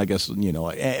inconsistencies, and I guess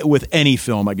with any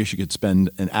film, I guess you could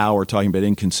spend an hour talking about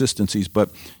inconsistencies.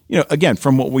 But again,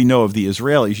 from what we know of the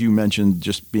Israelis, you mentioned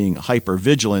just being hyper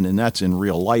vigilant, and that's in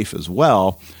real life as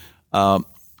well.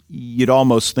 You'd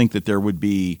almost think that there would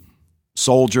be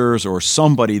soldiers or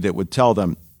somebody that would tell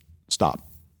them, "Stop!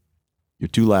 You're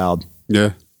too loud." Yeah.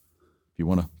 If you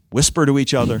want to whisper to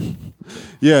each other.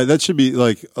 Yeah, that should be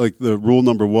like the rule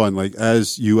number 1. Like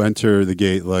as you enter the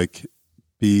gate, like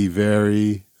be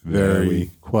very,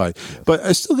 very quiet. Yes. But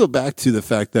I still go back to the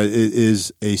fact that it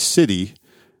is a city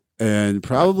and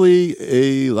probably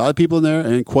a lot of people in there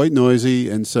and quite noisy.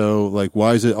 And so like,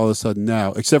 why is it all of a sudden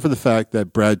now? Except for the fact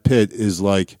that Brad Pitt is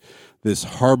like this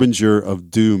harbinger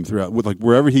of doom throughout. With like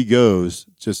wherever he goes,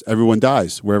 just everyone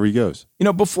dies wherever he goes.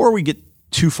 Before we get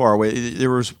too far away,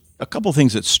 there was a couple of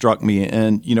things that struck me,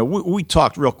 and we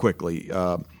talked real quickly.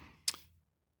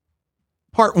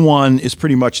 Part one is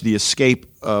pretty much the escape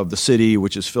of the city,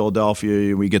 which is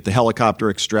Philadelphia. We get the helicopter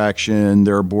extraction.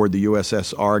 They're aboard the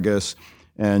USS Argus,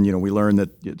 and we learn that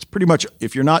it's pretty much,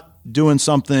 if you're not doing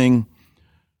something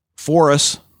for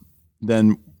us,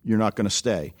 then you're not going to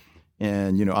stay.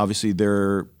 And obviously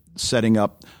they're setting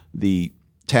up the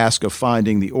task of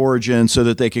finding the origin so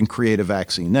that they can create a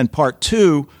vaccine. Then part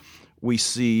two, we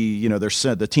see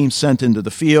the team's sent into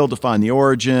the field to find the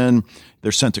origin.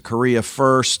 They're sent to Korea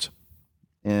first.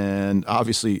 And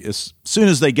obviously, as soon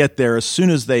as they get there, as soon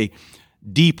as they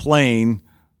deplane,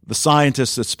 the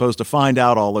scientist that's supposed to find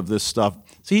out all of this stuff,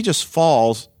 so he just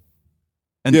falls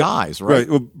and dies, right? Right.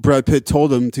 Well, Brad Pitt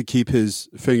told him to keep his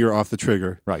finger off the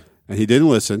trigger. Right. And he didn't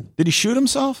listen. Did he shoot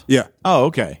himself? Yeah. Oh,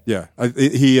 okay. Yeah.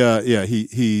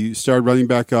 He started running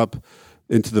back up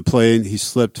into the plane. He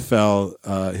slipped, fell.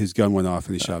 His gun went off,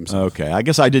 and he shot himself. Okay. I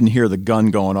guess I didn't hear the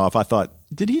gun going off. I thought,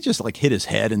 did he just hit his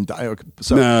head and die?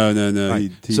 So, no. Right.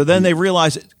 So then they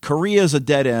realize Korea is a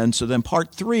dead end. So then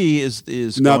part three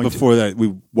is not before that.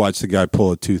 We watched the guy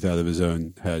pull a tooth out of his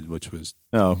own head, which was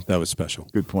that was special.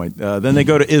 Good point. Then they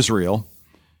go to Israel.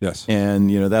 Yes.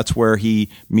 And, that's where he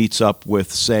meets up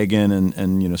with Sagan,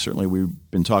 and certainly we've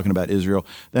been talking about Israel.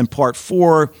 Then part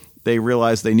four, they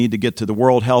realize they need to get to the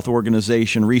World Health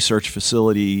Organization research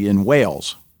facility in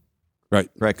Wales. Right.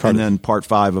 Correct. And then part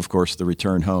five, of course, the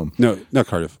return home. No, not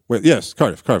Cardiff. Wait, yes,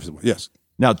 Cardiff. Yes.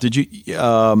 Now, did you,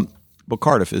 well,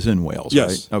 Cardiff is in Wales,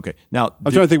 yes. Right? Okay. Now,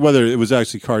 I'm trying to think whether it was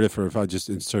actually Cardiff or if I just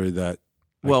inserted that.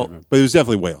 But it was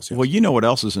definitely Wales. Yes. Well, you know what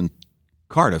else is in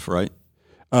Cardiff, right?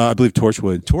 I believe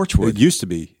Torchwood. Torchwood. It used to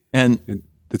be. And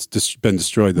it's been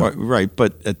destroyed, though. Right.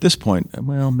 But at this point,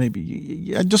 well,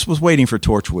 maybe I just was waiting for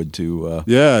Torchwood to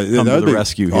come to the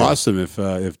rescue here. Awesome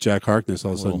if Jack Harkness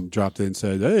all of a sudden dropped in and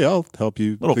said, hey, I'll help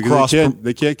you.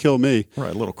 They can't kill me.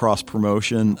 Right, a little cross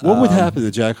promotion. What would happen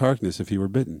to Jack Harkness if he were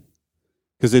bitten?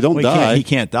 Because they don't die. He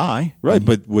can't die. Right,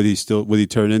 but would he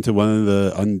turn into one of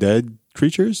the undead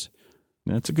creatures?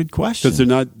 That's a good question.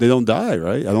 Because they don't die,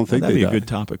 right? I don't think that'd be a good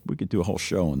topic. We could do a whole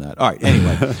show on that. All right.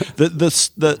 Anyway,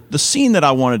 the scene that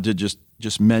I wanted to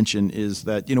just mention is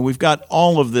that we've got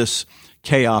all of this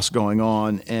chaos going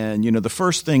on, and the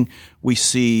first thing we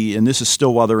see, and this is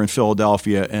Stillwater in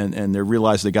Philadelphia, and they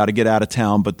realize they got to get out of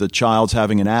town, but the child's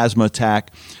having an asthma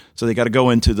attack, so they got to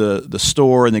go into the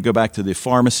store, and they go back to the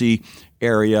pharmacy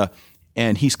area,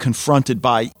 and he's confronted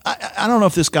by I don't know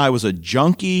if this guy was a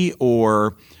junkie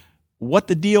or what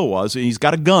the deal was. He's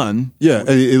got a gun. Yeah, and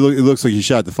it looks like he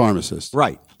shot the pharmacist.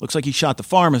 Right. Looks like he shot the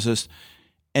pharmacist.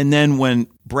 And then when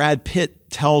Brad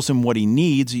Pitt tells him what he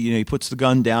needs, he puts the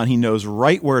gun down. He knows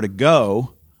right where to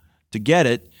go to get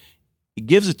it. He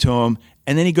gives it to him.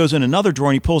 And then he goes in another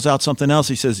drawer and he pulls out something else.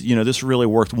 He says, this really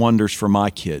worked wonders for my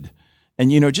kid.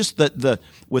 And, just the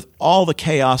with all the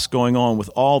chaos going on, with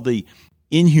all the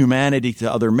inhumanity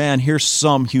to other men, here's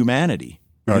some humanity.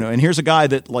 Right. And here's a guy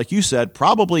that, like you said,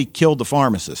 probably killed the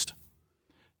pharmacist,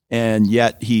 and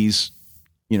yet he's,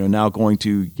 now going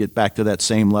to get back to that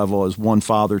same level as one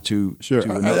father to. Sure, to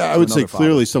another, I would say father.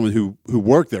 Clearly someone who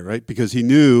worked there, right? Because he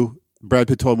knew Brad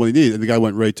Pitt told him what he needed, and the guy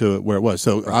went right to where it was.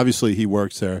 So obviously he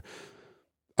works there.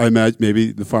 I imagine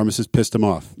maybe the pharmacist pissed him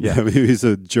off. Yeah, maybe he's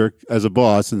a jerk as a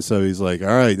boss, and so he's like, "All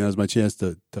right, now's my chance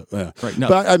to." Right. No.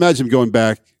 But I imagine him going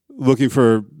back looking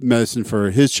for medicine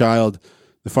for his child.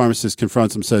 The pharmacist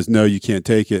confronts him, says, "No, you can't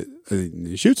take it," and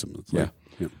he shoots him. Yeah.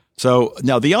 So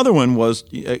now the other one was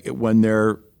when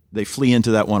they flee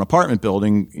into that one apartment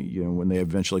building. When they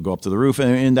eventually go up to the roof,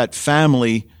 and that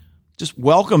family just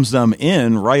welcomes them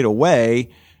in right away.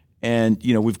 And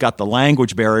we've got the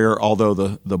language barrier, although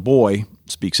the boy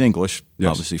speaks English,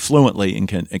 obviously fluently, and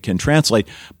can translate.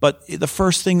 But the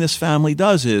first thing this family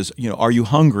does is, are you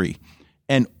hungry?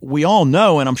 And we all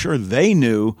know, and I'm sure they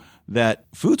knew, that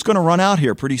food's going to run out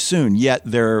here pretty soon, yet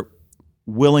they're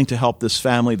willing to help this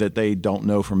family that they don't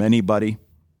know from anybody.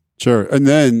 Sure. And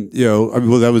then,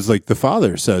 that was like the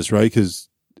father says, right? Because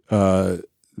was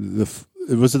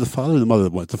it the father or the mother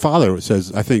that went? The father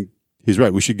says, I think he's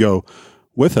right. We should go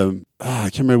with him. I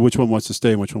can't remember which one wants to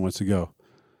stay and which one wants to go.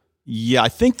 Yeah, I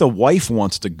think the wife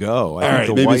wants to go.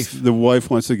 The wife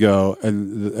wants to go,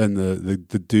 and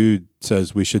the dude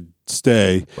says we should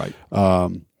stay. Right.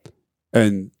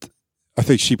 And I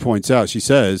think she points out, she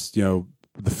says, the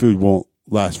food won't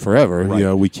last forever.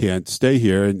 Right. We can't stay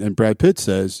here. And Brad Pitt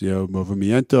says,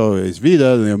 movimiento es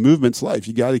vida. Movement's life.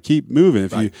 You got to keep moving.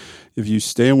 If if you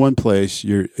stay in one place,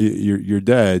 you're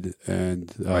dead.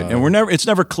 And right. And it's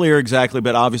never clear exactly,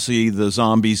 but obviously the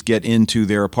zombies get into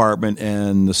their apartment,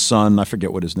 and the son, I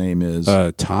forget what his name is,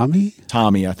 Tommy,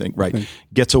 I think, right,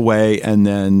 gets away, and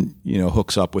then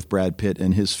hooks up with Brad Pitt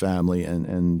and his family, and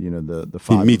the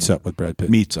five. He meets up with Brad Pitt.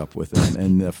 Meets up with him,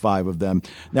 and the five of them.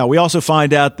 Now we also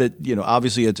find out that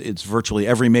obviously it's virtually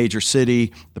every major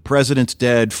city. The president's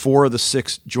dead. 4 of the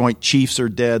 6 Joint Chiefs are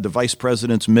dead. The vice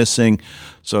president's missing.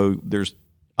 So there's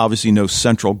obviously no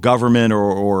central government,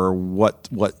 or what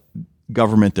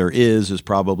government there is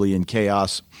probably in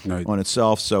chaos on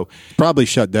itself. So probably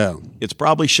shut down. It's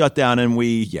probably shut down, and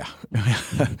we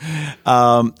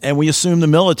and we assume the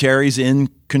military's in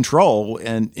control.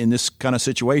 And in this kind of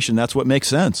situation, that's what makes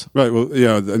sense, right? Well,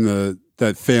 and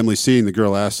that family scene, the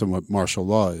girl asks them what martial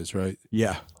law is, right?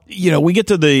 Yeah. We get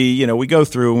to we go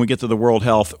through and we get to the World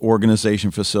Health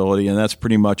Organization facility, and that's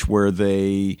pretty much where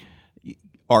they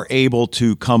are able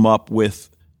to come up with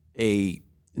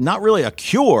not really a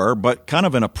cure, but kind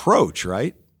of an approach,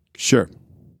 right? Sure.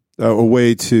 A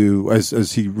way to,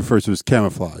 as he refers to as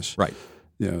camouflage. Right.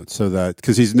 So that,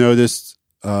 because he's noticed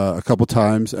a couple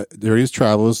times during his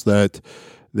travels that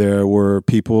there were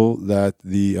people that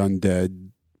the undead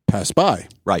passed by.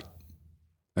 Right.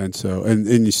 And so, and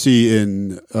you see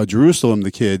in Jerusalem,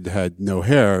 the kid had no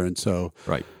hair, and so,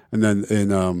 right. And then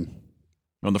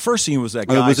in the first scene was that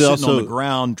guy sitting on the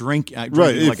ground drinking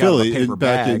right in like Philly, out of a paper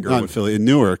bag, not in Philly, in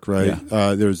Newark, right?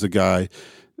 Yeah. There was a guy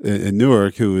in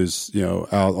Newark who was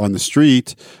out on the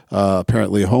street,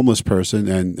 apparently a homeless person,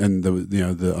 and the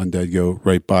undead go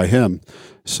right by him.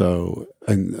 So,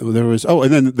 and there was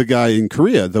and then the guy in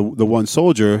Korea, the one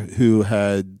soldier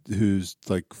whose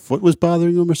like foot was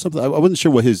bothering him or something. I wasn't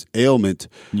sure what his ailment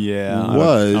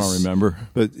was. I don't remember.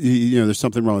 But there's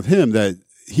something wrong with him, that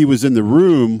he was in the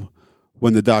room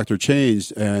when the doctor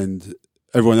changed and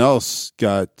everyone else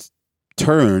got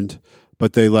turned,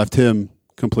 but they left him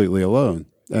completely alone.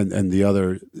 And the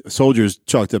other soldiers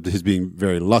chalked up to his being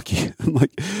very lucky. I'm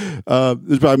like,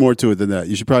 there's probably more to it than that.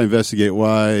 You should probably investigate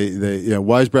why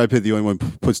why is Brad Pitt the only one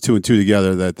who puts 2 and 2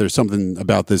 together, that there's something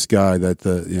about this guy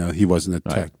that he wasn't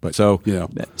attacked. Right. But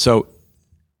so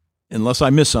unless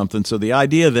I miss something, so the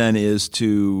idea then is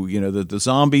to that the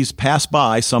zombies pass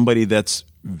by somebody that's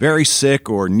very sick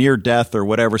or near death or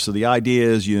whatever. So the idea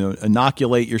is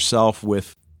inoculate yourself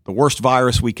with the worst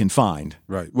virus we can find.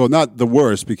 Right. Well, not the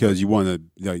worst, because you want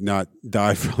to not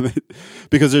die from it.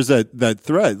 Because there's that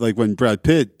threat, like when Brad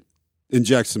Pitt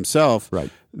injects himself. Right.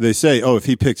 They say, if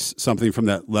he picks something from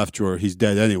that left drawer, he's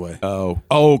dead anyway.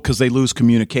 Because they lose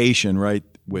communication, right,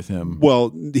 with him.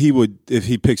 Well, he would, if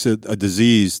he picks a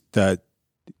disease that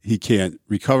he can't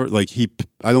recover. Like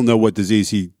I don't know what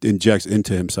disease he injects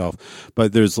into himself,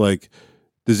 but there's like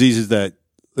diseases that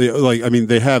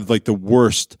they have like the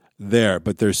worst there,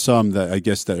 but there's some that I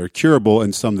guess that are curable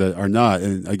and some that are not.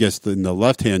 And I guess in the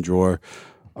left-hand drawer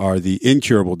are the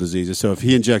incurable diseases. So if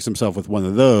he injects himself with one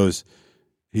of those,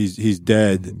 he's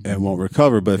dead and won't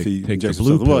recover. But if he injects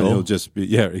himself with one, he'll just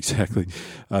be exactly.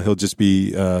 He'll just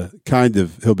be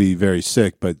he'll be very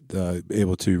sick, but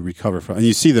able to recover from. And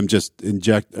you see them just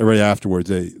inject right afterwards.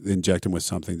 They inject him with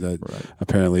something that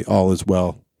apparently all is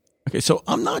well. Okay, so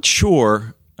I'm not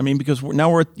sure. I mean, because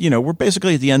we're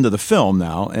basically at the end of the film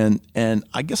now, and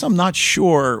I guess I'm not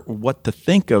sure what to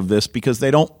think of this, because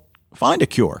they don't find a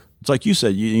cure. It's like you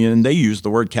said, and they use the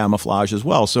word camouflage as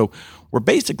well. So we're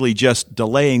basically just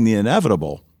delaying the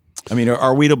inevitable. I mean,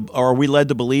 are we led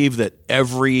to believe that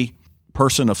every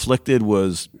person afflicted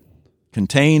was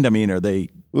contained? I mean, are they?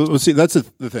 Well, see, that's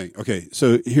the thing. Okay,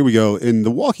 so here we go. In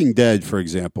The Walking Dead, for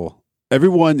example,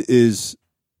 everyone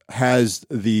has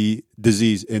the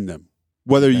disease in them.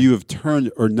 Whether you have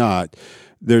turned or not,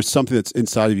 there's something that's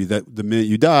inside of you that the minute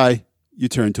you die, you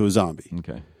turn to a zombie.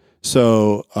 Okay.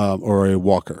 So, or a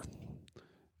walker.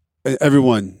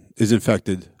 Everyone is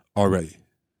infected already.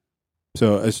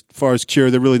 So as far as cure,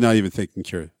 they're really not even thinking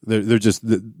cure. They're just,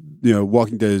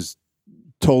 Walking Dead is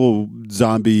total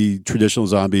zombie, traditional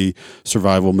zombie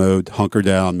survival mode, hunker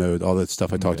down mode, all that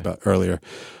stuff I talked about earlier.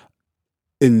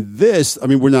 In this, I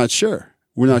mean, we're not sure.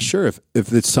 We're not sure if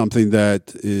it's something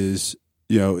that is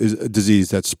a disease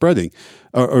that's spreading,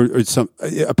 or some.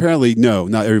 Apparently, no,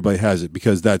 not everybody has it,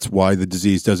 because that's why the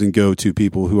disease doesn't go to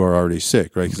people who are already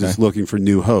sick, right? Because it's looking for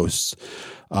new hosts.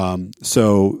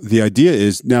 So the idea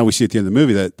is, now we see at the end of the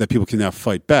movie that people can now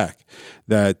fight back,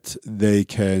 that they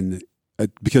can,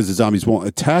 because the zombies won't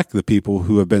attack the people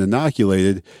who have been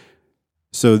inoculated.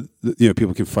 So,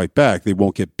 people can fight back. They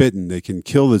won't get bitten. They can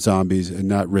kill the zombies and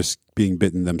not risk being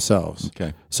bitten themselves.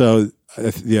 Okay. So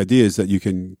the idea is that you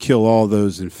can kill all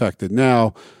those infected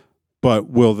now, But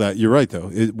will that? You're right,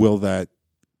 though. Will that?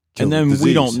 Kill and then the disease?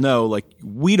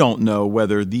 we don't know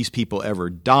whether these people ever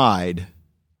died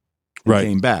and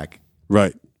came back.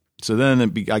 Right. So then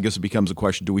I guess it becomes a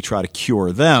question: do we try to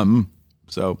cure them?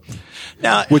 So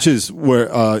now, which is where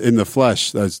in the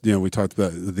flesh, as we talked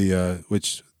about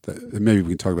maybe we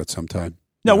can talk about sometime.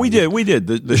 No, we did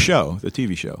the show, the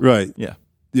TV show, right? Yeah,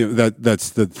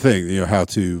 that's the thing. How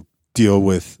to deal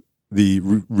with the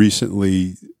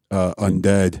recently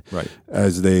undead, right?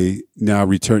 As they now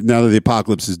return. Now that the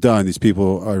apocalypse is done, these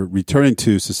people are returning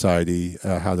to society.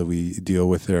 How do we deal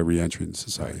with their reentry in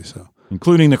society? So,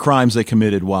 including the crimes they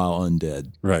committed while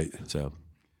undead, right? So.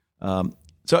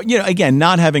 So, again,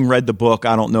 not having read the book,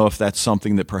 I don't know if that's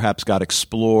something that perhaps got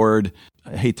explored.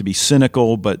 I hate to be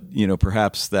cynical, but,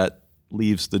 perhaps that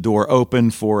leaves the door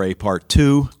open for a part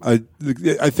 2. I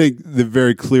think that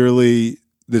very clearly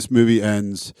this movie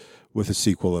ends with a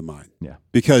sequel in mind. Yeah.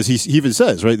 Because he even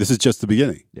says, right, this is just the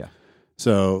beginning. Yeah.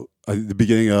 So the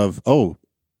beginning of,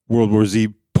 World War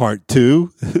Z part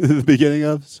 2, the beginning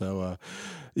of. So,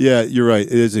 yeah, you're right.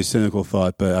 It is a cynical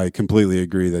thought, but I completely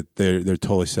agree that they're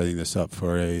totally setting this up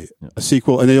for a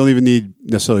sequel, and they don't even need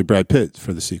necessarily Brad Pitt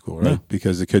for the sequel, right? No.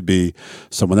 Because it could be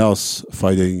someone else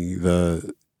fighting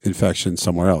the infection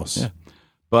somewhere else. Yeah.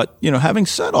 But, having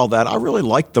said all that, I really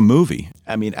liked the movie.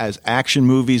 I mean, as action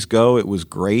movies go, it was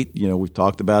great. We've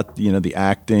talked about, the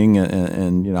acting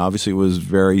and obviously it was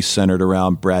very centered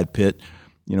around Brad Pitt.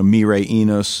 Mireille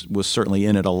Enos was certainly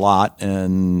in it a lot,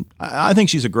 and I think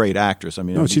she's a great actress. I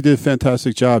mean, she did a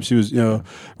fantastic job. She was,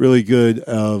 really good.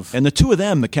 And the two of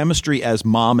them, the chemistry as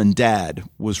mom and dad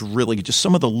was really just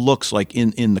some of the looks like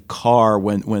in the car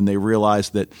when they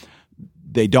realized that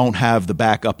they don't have the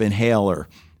backup inhaler,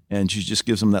 and she just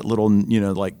gives them that little,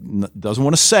 doesn't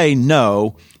want to say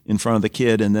no in front of the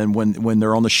kid, and then when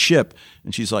they're on the ship,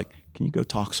 and she's like, "Can you go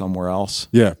talk somewhere else?"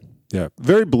 Yeah. Yeah,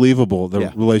 very believable,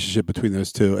 the relationship between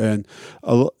those two. And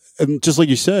just like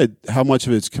you said, how much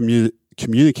of it's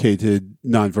communicated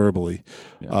non-verbally.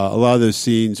 Yeah. A lot of those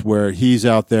scenes where he's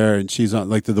out there and she's on,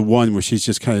 like the one where she's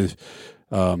just kind of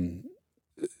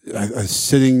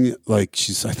sitting, like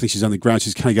I think she's on the ground.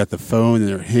 She's kind of got the phone in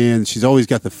her hand. She's always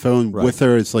got the phone with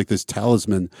her. It's like this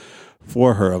talisman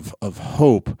for her of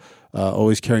hope,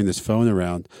 always carrying this phone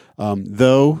around.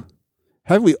 Though,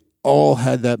 have we all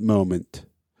had that moment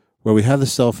where we have the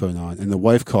cell phone on and the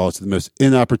wife calls at the most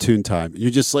inopportune time? And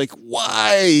you're just like,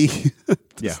 why?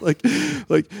 Yeah. like,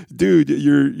 dude,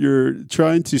 you're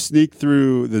trying to sneak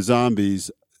through the zombies.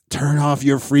 Turn off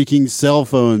your freaking cell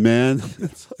phone, man.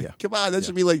 It's like, come on, that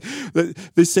should be like,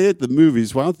 they say it at the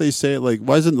movies. Why don't they say it like,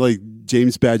 why isn't like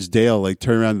James Badge Dale like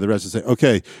turn around to the rest and say,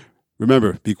 okay,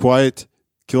 remember, be quiet,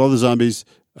 kill all the zombies,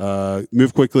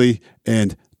 move quickly,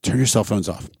 and turn your cell phones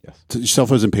off. Yes. Your cell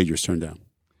phones and pagers turned down.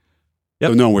 Yep.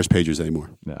 So no one wears pagers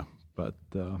anymore. No, but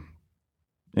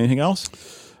anything else?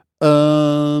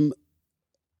 Well,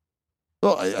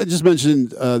 I just mentioned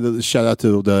the shout out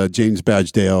to James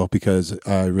Badge Dale because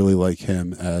I really like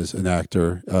him as an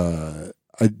actor.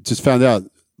 I just found out,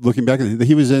 looking back, that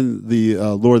he was in the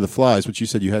Lord of the Flies, which you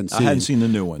said you hadn't seen. I hadn't seen the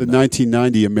new one. The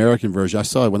 1990 American version. I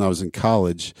saw it when I was in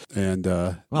college. And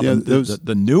the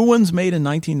new one's made in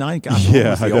 1990. Gosh, when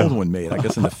was the old one made? I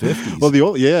guess in the 50s. Well,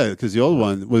 because the old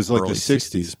one was like early the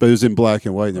 60s, but it was in black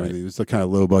and white and everything. It was the kind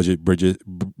of low budget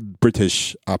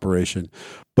British operation.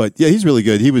 But yeah, he's really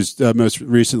good. He was most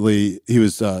recently, he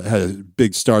was had a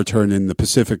big star turn in the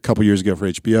Pacific a couple years ago for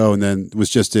HBO, and then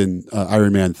was just in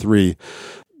Iron Man 3.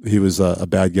 He was a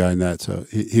bad guy in that, so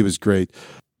he was great.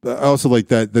 I also like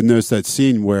that that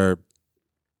scene where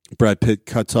Brad Pitt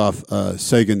cuts off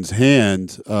Sagan's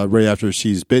hand right after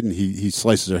she's bitten. He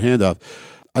slices her hand off.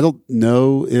 I don't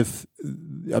know if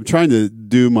I'm trying to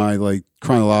do my like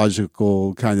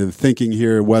chronological kind of thinking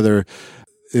here, whether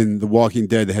in The Walking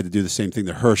Dead they had to do the same thing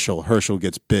to Herschel. Herschel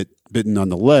gets bitten on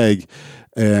the leg,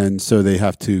 and so they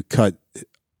have to cut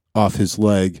off his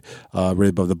leg right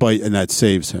above the bite, and that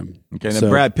saves him. Okay, and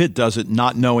Brad Pitt does it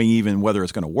not knowing even whether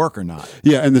it's going to work or not.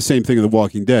 Yeah, and the same thing in The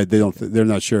Walking Dead. They're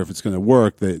not sure if it's going to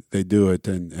work. They do it,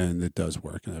 and it does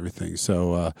work and everything.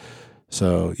 So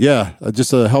yeah,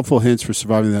 just a helpful hints for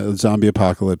surviving the zombie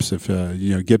apocalypse. If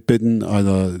get bitten on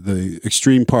the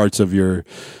extreme parts of your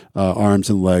arms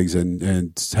and legs, and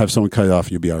have someone cut it off,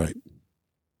 and you'll be all right.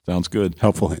 Sounds good.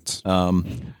 Helpful hints.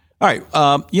 All right.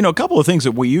 A couple of things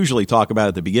that we usually talk about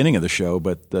at the beginning of the show,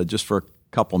 but just for a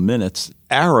couple minutes,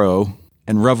 Arrow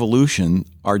and Revolution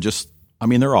are just,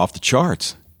 they're off the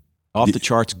charts. Off the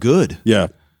charts good. Yeah.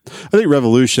 I think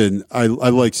Revolution, I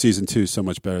like season 2 so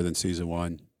much better than season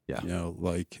 1. Yeah.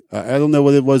 I don't know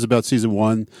what it was about season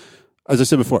 1. As I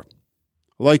said before,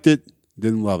 I liked it.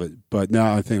 Didn't love it, but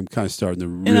now I think I'm kind of starting to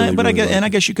really. I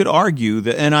guess you could argue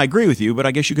that, and I agree with you, but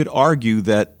I guess you could argue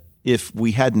that if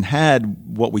we hadn't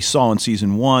had what we saw in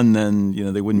season 1, then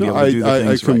they wouldn't be able to do the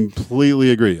things. I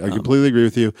completely agree. I completely agree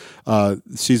with you.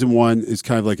 Season 1 is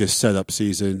kind of like a setup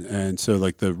season, and so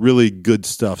like the really good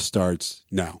stuff starts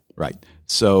now. Right.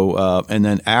 So, and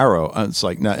then Arrow, it's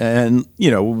like, and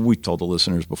we've told the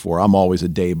listeners before, I'm always a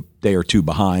day or two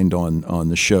behind on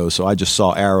the show. So I just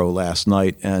saw Arrow last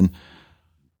night, and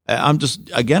I'm just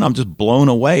blown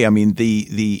away. I mean,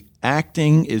 the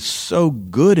acting is so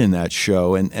good in that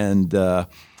show, and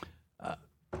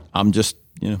I'm just,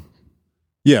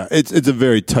 Yeah, it's a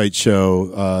very tight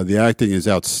show. The acting is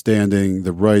outstanding.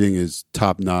 The writing is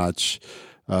top notch.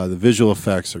 The visual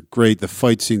effects are great. The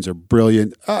fight scenes are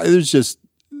brilliant.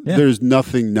 There's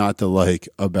nothing not to like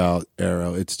about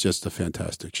Arrow. It's just a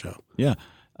fantastic show. Yeah.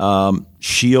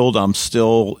 Shield, I'm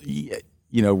still,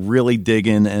 really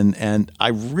digging, and I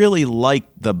really like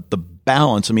the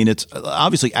balance. I mean, it's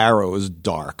obviously Arrow is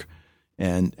dark,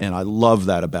 and I love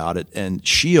that about it. And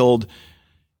Shield,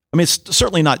 I mean, it's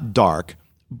certainly not dark,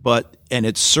 and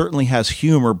it certainly has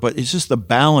humor, but it's just the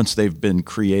balance they've been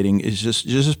creating is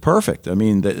just perfect. I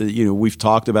mean, we've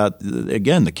talked about,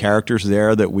 again, the characters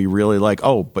there that we really like.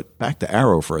 Oh, but back to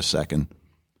Arrow for a second.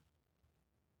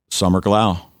 Summer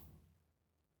Glau.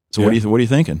 So what are you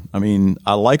thinking? I mean,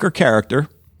 I like her character.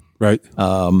 Right.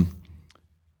 I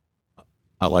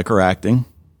like her acting.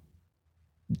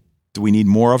 Do we need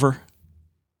more of her?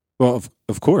 Well,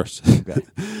 of course. Okay.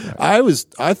 Right.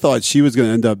 I thought she was going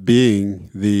to end up being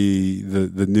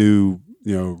the new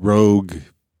rogue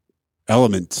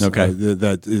element. Okay.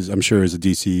 That is, I'm sure, is a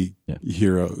DC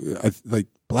hero. Like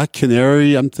Black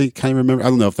Canary. I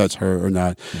don't know if that's her or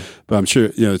not, but I'm sure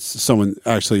it's someone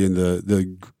actually in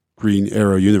the Green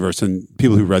Arrow universe. And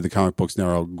people who read the comic books now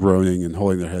are all groaning and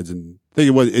holding their heads and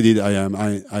thinking what an idiot I am.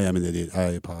 I am an idiot. I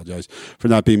apologize for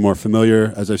not being more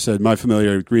familiar. As I said, my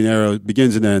familiar Green Arrow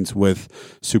begins and ends with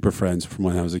Super Friends from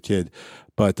when I was a kid.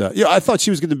 But I thought she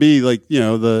was going to be like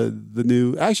the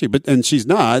new and she's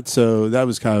not. So that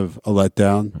was kind of a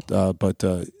letdown. But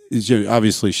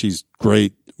obviously she's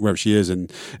great wherever she is,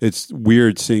 and it's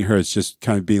weird seeing her as just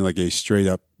kind of being like a straight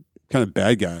up kind of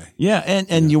bad guy. Yeah,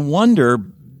 and you wonder.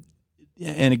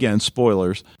 And again,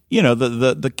 spoilers.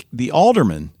 The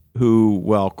alderman. Who,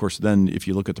 well, of course, then if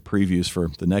you look at the previews for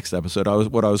the next episode,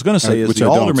 what I was going to say is the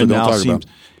alderman now seems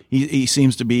he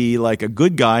seems to be like a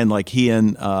good guy, and like he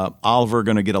and Oliver are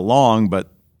going to get along, but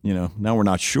now we're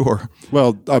not sure.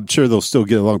 Well, I'm sure they'll still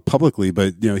get along publicly,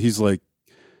 but he's like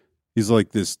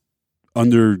this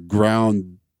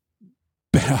underground.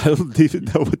 I don't even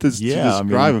know what this to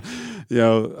describe him.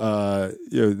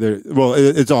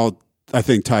 It's all. I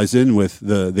think ties in with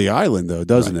the island, though,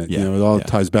 doesn't it? Yeah, it all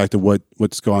ties back to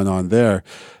what's going on there.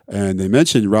 And they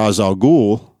mentioned Ra's al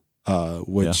Ghul,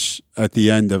 which at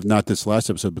the end of not this last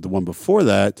episode, but the one before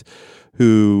that,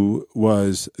 who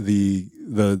was the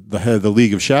head of the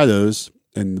League of Shadows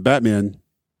in the Batman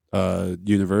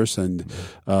universe, and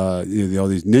all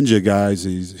these ninja guys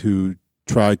who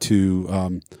try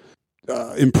to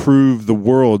improve the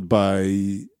world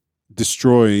by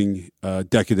destroying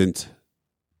decadent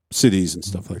cities and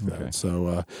stuff like that. Okay.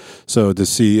 So to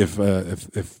see if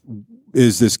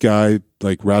is this guy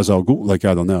like Ra's al Ghul? Like,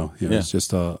 I don't know. It's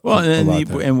just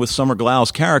and with Summer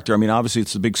Glau's character, I mean, obviously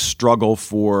it's a big struggle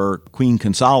for Queen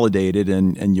Consolidated,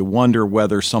 and you wonder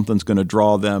whether something's going to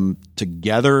draw them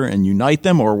together and unite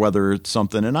them, or whether it's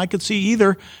something. And I could see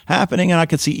either happening, and I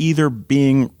could see either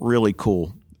being really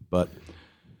cool. But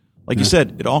like you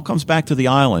said, it all comes back to the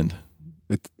island.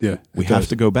 We have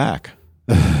to go back.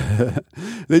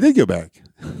 They did go back,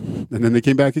 and then they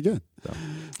came back again.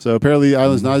 So apparently, the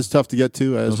island's not as tough to get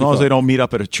to as long as they don't meet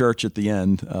up at a church at the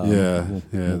end. That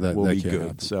be good.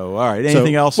 Happen. So, all right.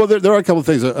 Anything else? Well, there are a couple of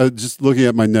things. Just looking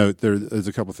at my note, there's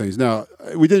a couple of things. Now,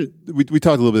 we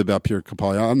talked a little bit about Peter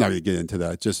Capaldi. I'm not going to get into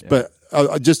that.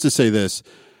 But just to say this,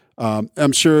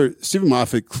 I'm sure Stephen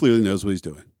Moffat clearly knows what he's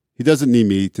doing. He doesn't need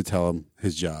me to tell him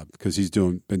his job, because he's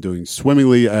been doing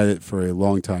swimmingly at it for a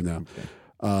long time now.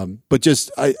 Okay. But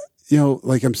just I'm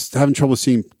having trouble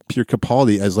seeing Peter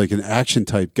Capaldi as like an action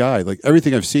type guy. Like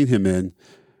everything I've seen him in,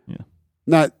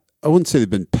 I wouldn't say they've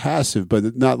been passive,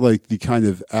 but not like the kind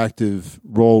of active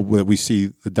role that we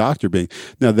see the Doctor being.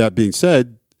 Now, that being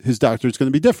said, his Doctor is going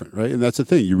to be different, right? And that's the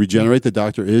thing. You regenerate, the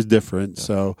Doctor is different.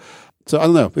 Yeah. So I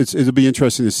don't know. It'll be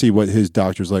interesting to see what his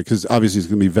Doctor's like, because obviously it's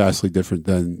going to be vastly different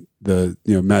than the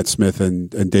Matt Smith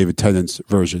and David Tennant's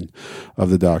version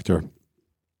of the Doctor.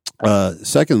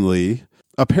 Secondly,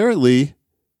 apparently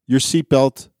your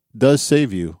seatbelt does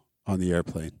save you on the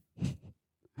airplane.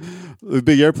 The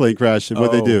big airplane crash, and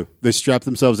what they do? They strap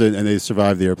themselves in and they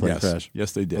survive the airplane crash.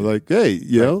 Yes, they did. Like, hey,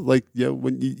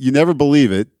 when you never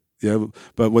believe it,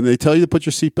 but when they tell you to put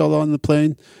your seatbelt on the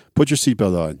plane, put your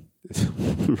seatbelt on.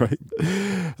 Right.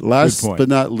 Last but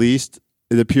not least,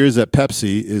 it appears that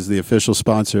Pepsi is the official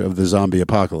sponsor of the zombie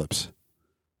apocalypse.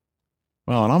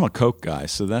 Well, and I'm a Coke guy,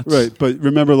 so that's right. But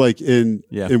remember, like in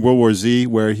World War Z,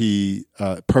 where he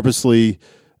purposely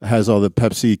has all the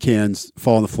Pepsi cans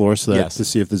fall on the floor so that to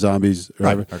see if the zombies are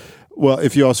ever. Well,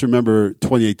 if you also remember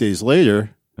 28 Days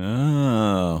Later,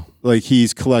 like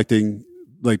he's collecting,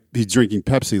 like he's drinking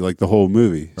Pepsi like the whole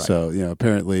movie. Right. So,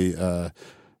 apparently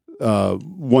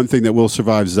one thing that will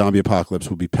survive zombie apocalypse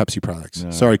will be Pepsi products.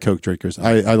 Sorry, Coke drinkers.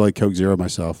 I like Coke Zero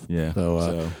myself. Yeah.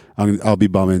 So I'll be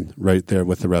bumming right there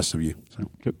with the rest of you. So.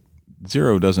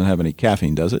 Zero doesn't have any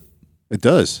caffeine, does it? It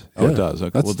does. Oh, it does.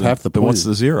 Okay. That's half the point. But what's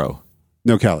the zero?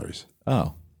 No calories.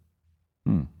 Oh.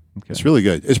 Okay. It's really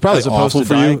good. It's probably awful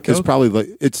for you. It's probably like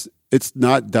it's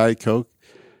not Diet Coke.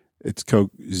 It's Coke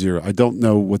Zero. I don't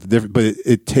know what the difference, but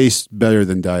it tastes better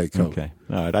than Diet Coke. Okay.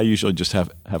 All right. I usually just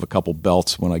have a couple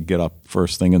belts when I get up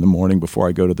first thing in the morning before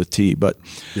I go to the tea. But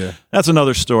that's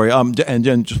another story. And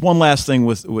then just one last thing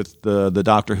with the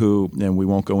Doctor Who, and we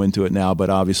won't go into it now,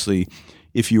 but obviously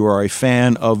if you are a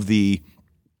fan of the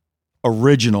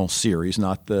original series,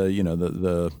 not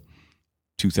the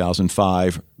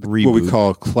 2005 reboot, what we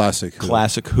call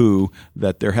classic Who,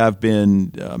 that there have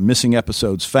been missing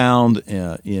episodes found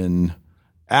in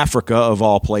Africa of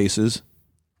all places,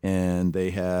 and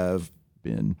they have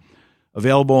been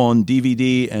available on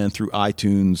DVD and through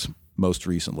iTunes most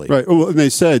recently. Right. Well, and they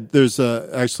said there's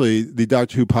actually the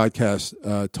Doctor Who podcast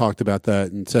talked about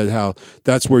that and said how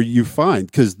that's where you find,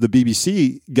 because the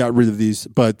BBC got rid of these,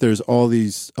 but there's all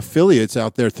these affiliates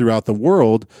out there throughout the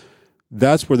world.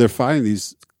 That's where they're finding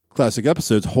these classic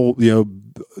episodes, old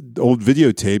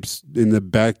videotapes in the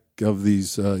back of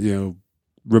these,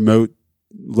 remote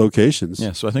locations.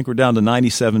 Yeah, so I think we're down to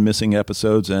 97 missing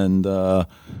episodes, and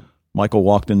Michael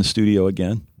walked in the studio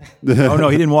again. Oh, no,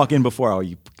 he didn't walk in before.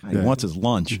 He wants his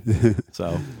lunch.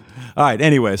 So, all right,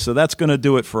 anyway, so that's going to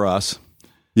do it for us.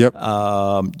 Yep.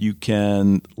 You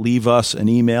can leave us an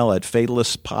email at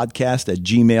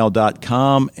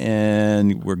fatalistpodcast@gmail.com,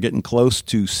 and we're getting close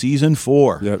to season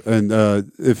 4. Yep. And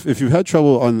if you've had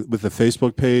trouble with the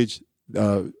Facebook page,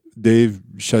 Dave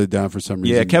shut it down for some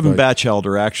reason. Yeah, Kevin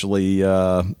Batchelder actually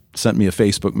sent me a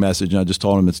Facebook message, and I just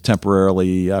told him it's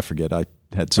temporarily, I forget, I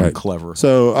had some clever.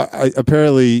 So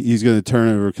apparently he's going to turn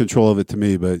over control of it to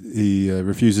me, but he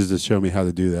refuses to show me how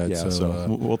to do that. Yeah, so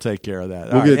we'll take care of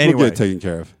that. We'll get it taken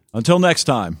care of. Until next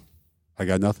time. I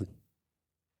got nothing.